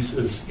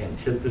 thesis,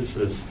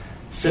 antithesis,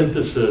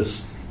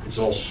 synthesis, it's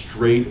all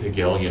straight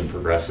Hegelian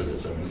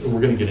progressivism. And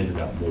we're going to get into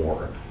that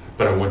more.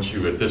 But I want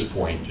you at this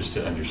point just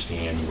to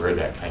understand where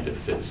that kind of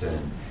fits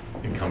in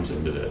and comes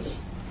into this.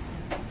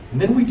 And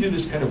then we do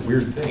this kind of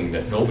weird thing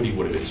that nobody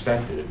would have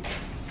expected.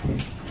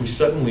 We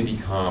suddenly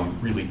become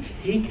really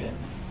taken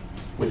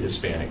with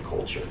Hispanic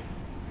culture.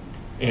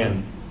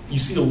 And you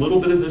see a little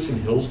bit of this in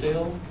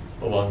Hillsdale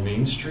along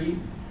Main Street,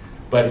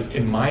 but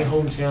in my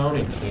hometown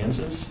in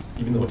Kansas,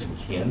 even though it's in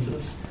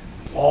Kansas,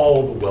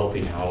 all the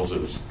wealthy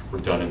houses were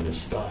done in this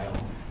style.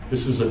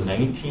 This is a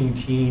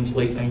 19-teens,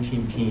 late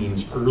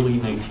 19-teens, early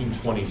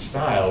 1920s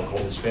style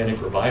called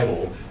Hispanic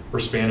Revival, or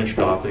Spanish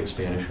Gothic,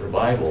 Spanish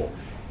Revival.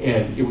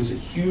 And it was a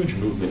huge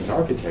movement in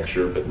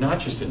architecture, but not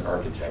just in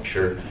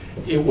architecture.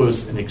 It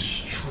was an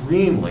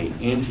extremely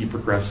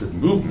anti-progressive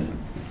movement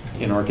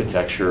in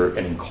architecture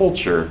and in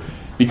culture,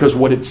 because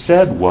what it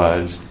said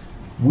was,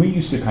 we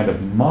used to kind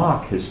of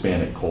mock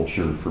Hispanic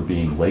culture for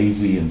being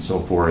lazy and so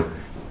forth,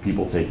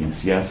 people taking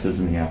siestas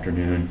in the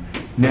afternoon.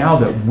 Now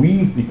that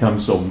we've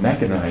become so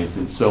mechanized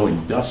and so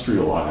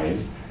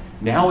industrialized,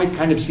 now it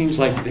kind of seems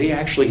like they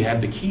actually have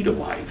the key to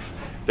life.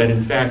 That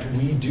in fact,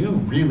 we do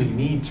really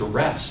need to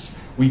rest.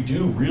 We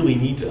do really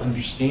need to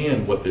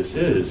understand what this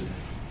is.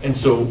 And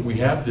so we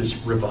have this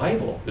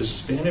revival, this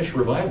Spanish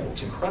revival.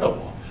 It's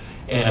incredible.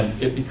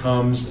 And it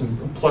becomes,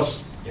 and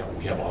plus,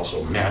 we have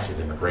also massive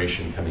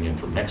immigration coming in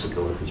from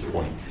Mexico at this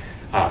point.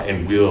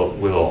 And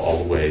we'll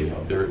all the way,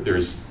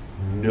 there's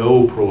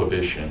no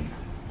prohibition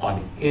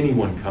on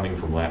anyone coming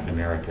from Latin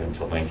America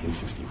until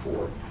 1964.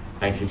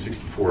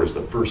 1964 is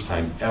the first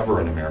time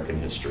ever in American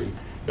history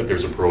that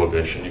there's a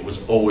prohibition. It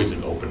was always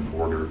an open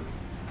border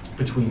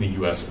between the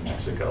US and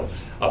Mexico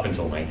up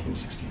until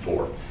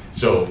 1964.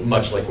 So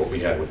much like what we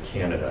had with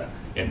Canada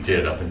and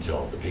did up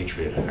until the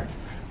Patriot Act.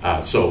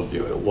 So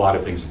a lot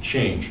of things have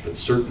changed, but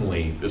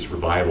certainly this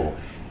revival.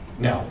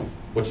 Now,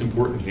 what's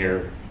important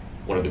here,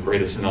 one of the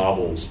greatest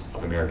novels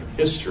of American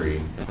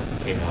history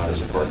came out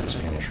as a part of the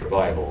Spanish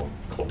Revival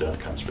called Death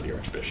Comes for the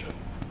Archbishop.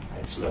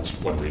 Right? So that's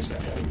one reason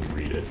I'm having you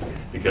read it,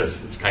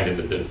 because it's kind of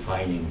the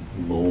defining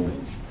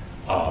moment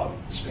of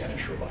the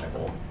Spanish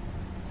Revival.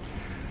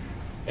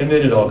 And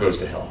then it all goes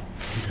to hell,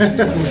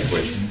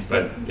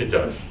 but it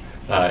does.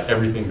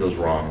 Everything goes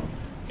wrong,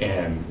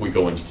 and we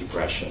go into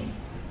depression.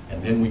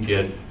 And then we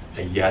get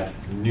a yet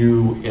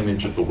new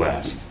image of the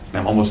West. And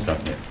I'm almost done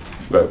here.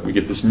 But we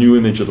get this new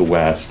image of the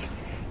West,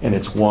 and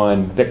it's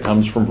one that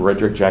comes from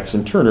Frederick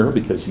Jackson Turner,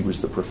 because he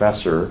was the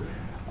professor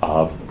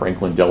of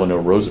Franklin Delano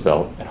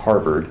Roosevelt at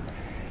Harvard.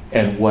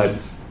 And what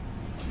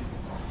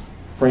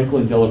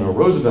Franklin Delano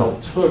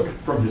Roosevelt took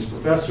from his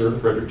professor,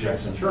 Frederick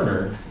Jackson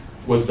Turner,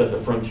 was that the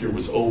frontier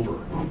was over.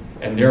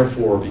 And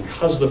therefore,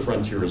 because the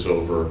frontier is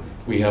over,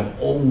 we have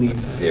only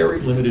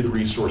very limited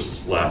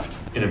resources left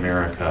in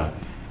America.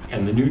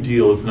 And the New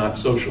Deal is not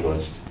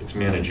socialist, it's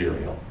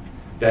managerial.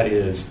 That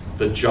is,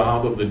 the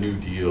job of the New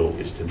Deal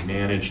is to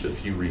manage the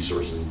few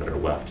resources that are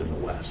left in the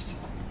West.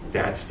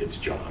 That's its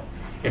job.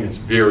 And it's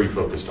very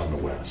focused on the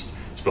West.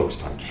 It's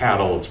focused on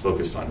cattle, it's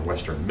focused on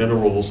Western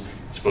minerals,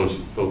 it's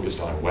focused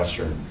on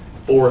Western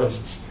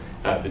forests.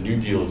 The New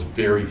Deal is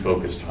very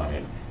focused on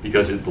it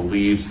because it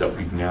believes that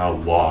we've now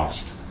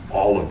lost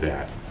all of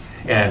that.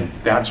 And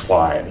that's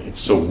why it's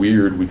so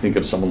weird. We think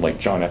of someone like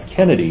John F.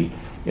 Kennedy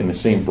in the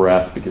same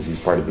breath, because he's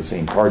part of the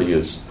same party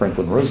as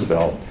Franklin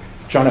Roosevelt.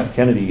 John F.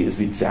 Kennedy is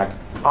the exact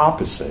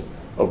opposite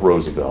of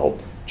Roosevelt.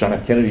 John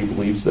F. Kennedy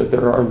believes that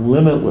there are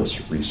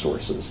limitless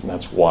resources, and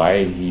that's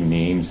why he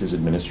names his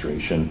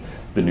administration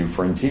the New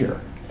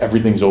Frontier.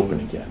 Everything's open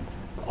again.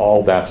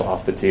 All that's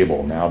off the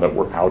table now that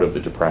we're out of the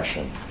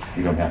Depression.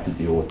 We don't have to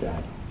deal with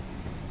that.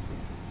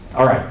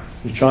 All right,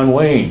 there's John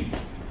Wayne.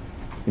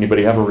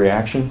 Anybody have a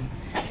reaction?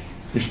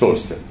 You're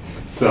supposed to.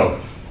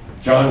 So,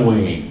 John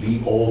Wayne,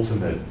 the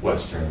ultimate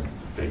Western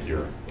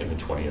figure in the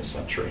 20th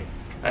century.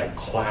 A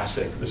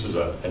classic. This is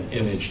an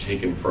image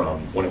taken from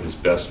one of his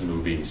best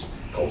movies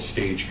called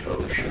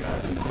Stagecoach.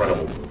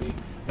 Incredible movie,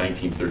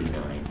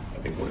 1939. I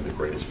think one of the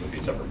greatest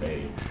movies ever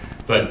made.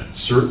 But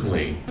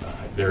certainly,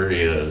 there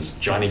is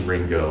Johnny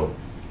Ringo,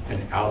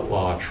 an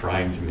outlaw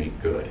trying to make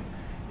good.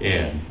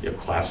 And a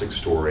classic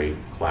story,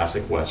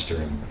 classic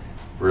Western.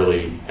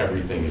 Really,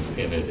 everything is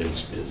in it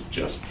is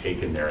just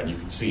taken there. And you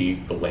can see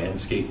the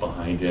landscape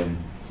behind him,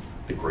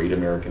 the great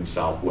American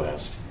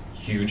Southwest,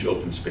 huge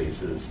open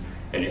spaces,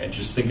 And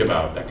just think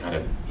about that kind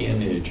of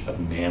image of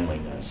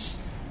manliness,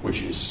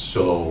 which is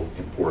so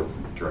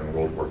important during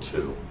World War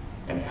II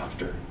and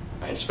after,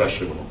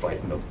 especially when we're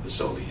fighting the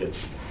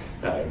Soviets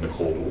in the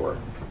Cold War.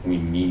 We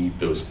need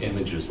those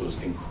images,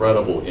 those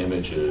incredible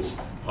images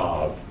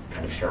of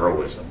kind of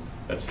heroism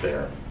that's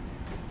there.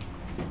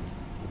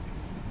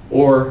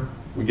 Or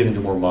we get into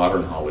more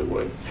modern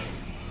Hollywood.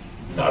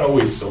 Not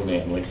always so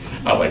manly.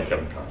 I like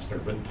Kevin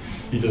Costner, but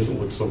he doesn't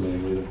look so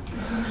manly.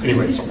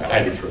 Anyway, so I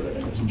had to throw that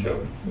in as a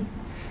joke.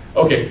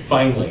 Okay,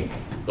 finally,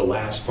 the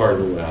last part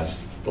of the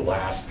West, the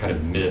last kind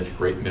of myth,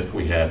 great myth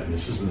we had, and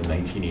this is in the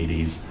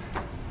 1980s.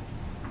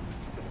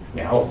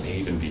 Now it may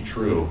even be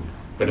true,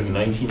 but in the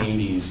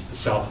 1980s, the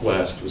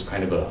Southwest was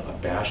kind of a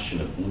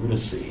bastion of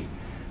lunacy,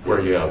 where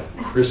you have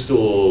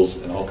crystals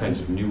and all kinds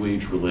of New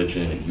Age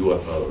religion and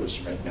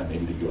UFOs. Right now,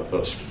 maybe the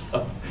UFO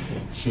stuff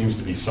seems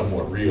to be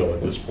somewhat real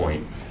at this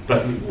point.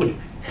 But look,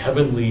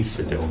 heavenly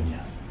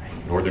Cydonia,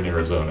 right, northern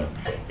Arizona,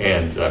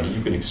 and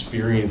you can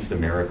experience the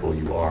miracle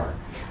you are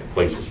in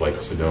places like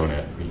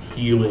Cydonia. I mean,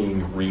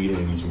 healing,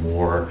 readings,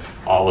 more,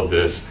 all of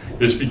this.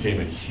 This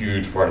became a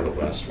huge part of the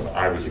West when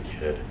I was a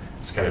kid.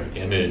 This kind of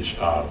image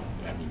of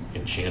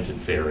enchanted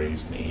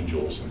fairies and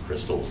angels and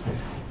crystals.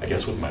 I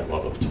guess with my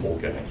love of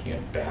Tolkien, I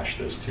can't bash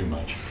this too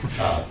much.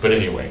 But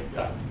anyway,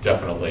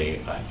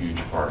 definitely a huge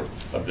part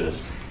of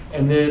this.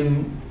 And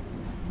then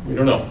we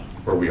don't know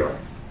where we are.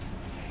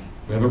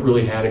 We haven't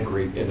really had a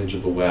great image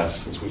of the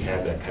West since we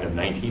had that kind of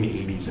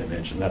 1980s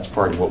image, and that's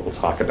part of what we'll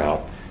talk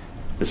about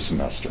this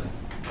semester.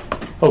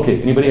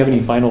 Okay, anybody have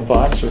any final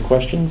thoughts or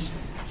questions?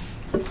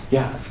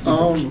 Yeah.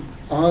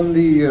 On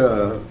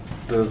the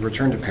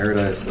Return to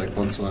Paradise, like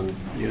once when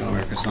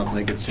America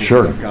something gets taken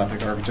Sure. with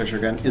Gothic architecture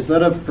again, is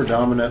that a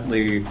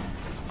predominantly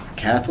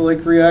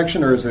Catholic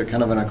reaction, or is it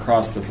kind of an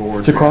across the board?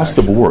 It's across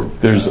the board.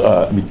 There's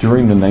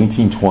during the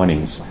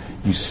 1920s,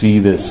 you see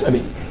this.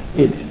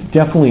 It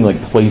definitely, like,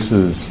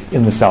 places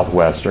in the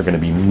Southwest are going to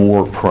be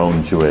more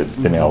prone to it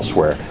than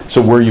elsewhere.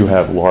 So where you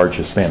have large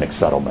Hispanic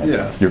settlement,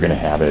 you're going to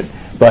have it.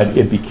 But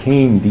it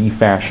became the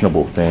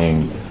fashionable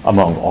thing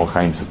among all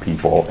kinds of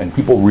people, and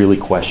people really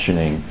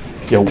questioning,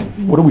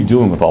 what are we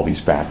doing with all these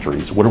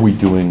factories? What are we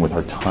doing with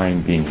our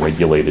time being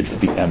regulated to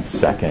the nth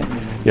second?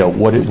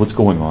 What's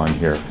going on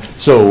here?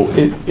 So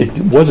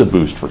it was a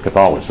boost for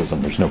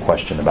Catholicism. There's no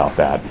question about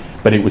that.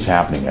 But it was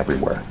happening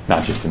everywhere,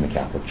 not just in the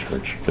Catholic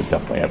Church, but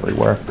definitely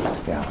everywhere.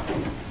 Yeah.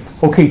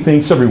 Okay,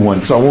 thanks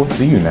everyone. So I won't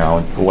see you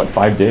now for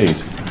 5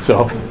 days.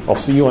 So I'll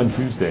see you on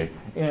Tuesday.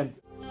 And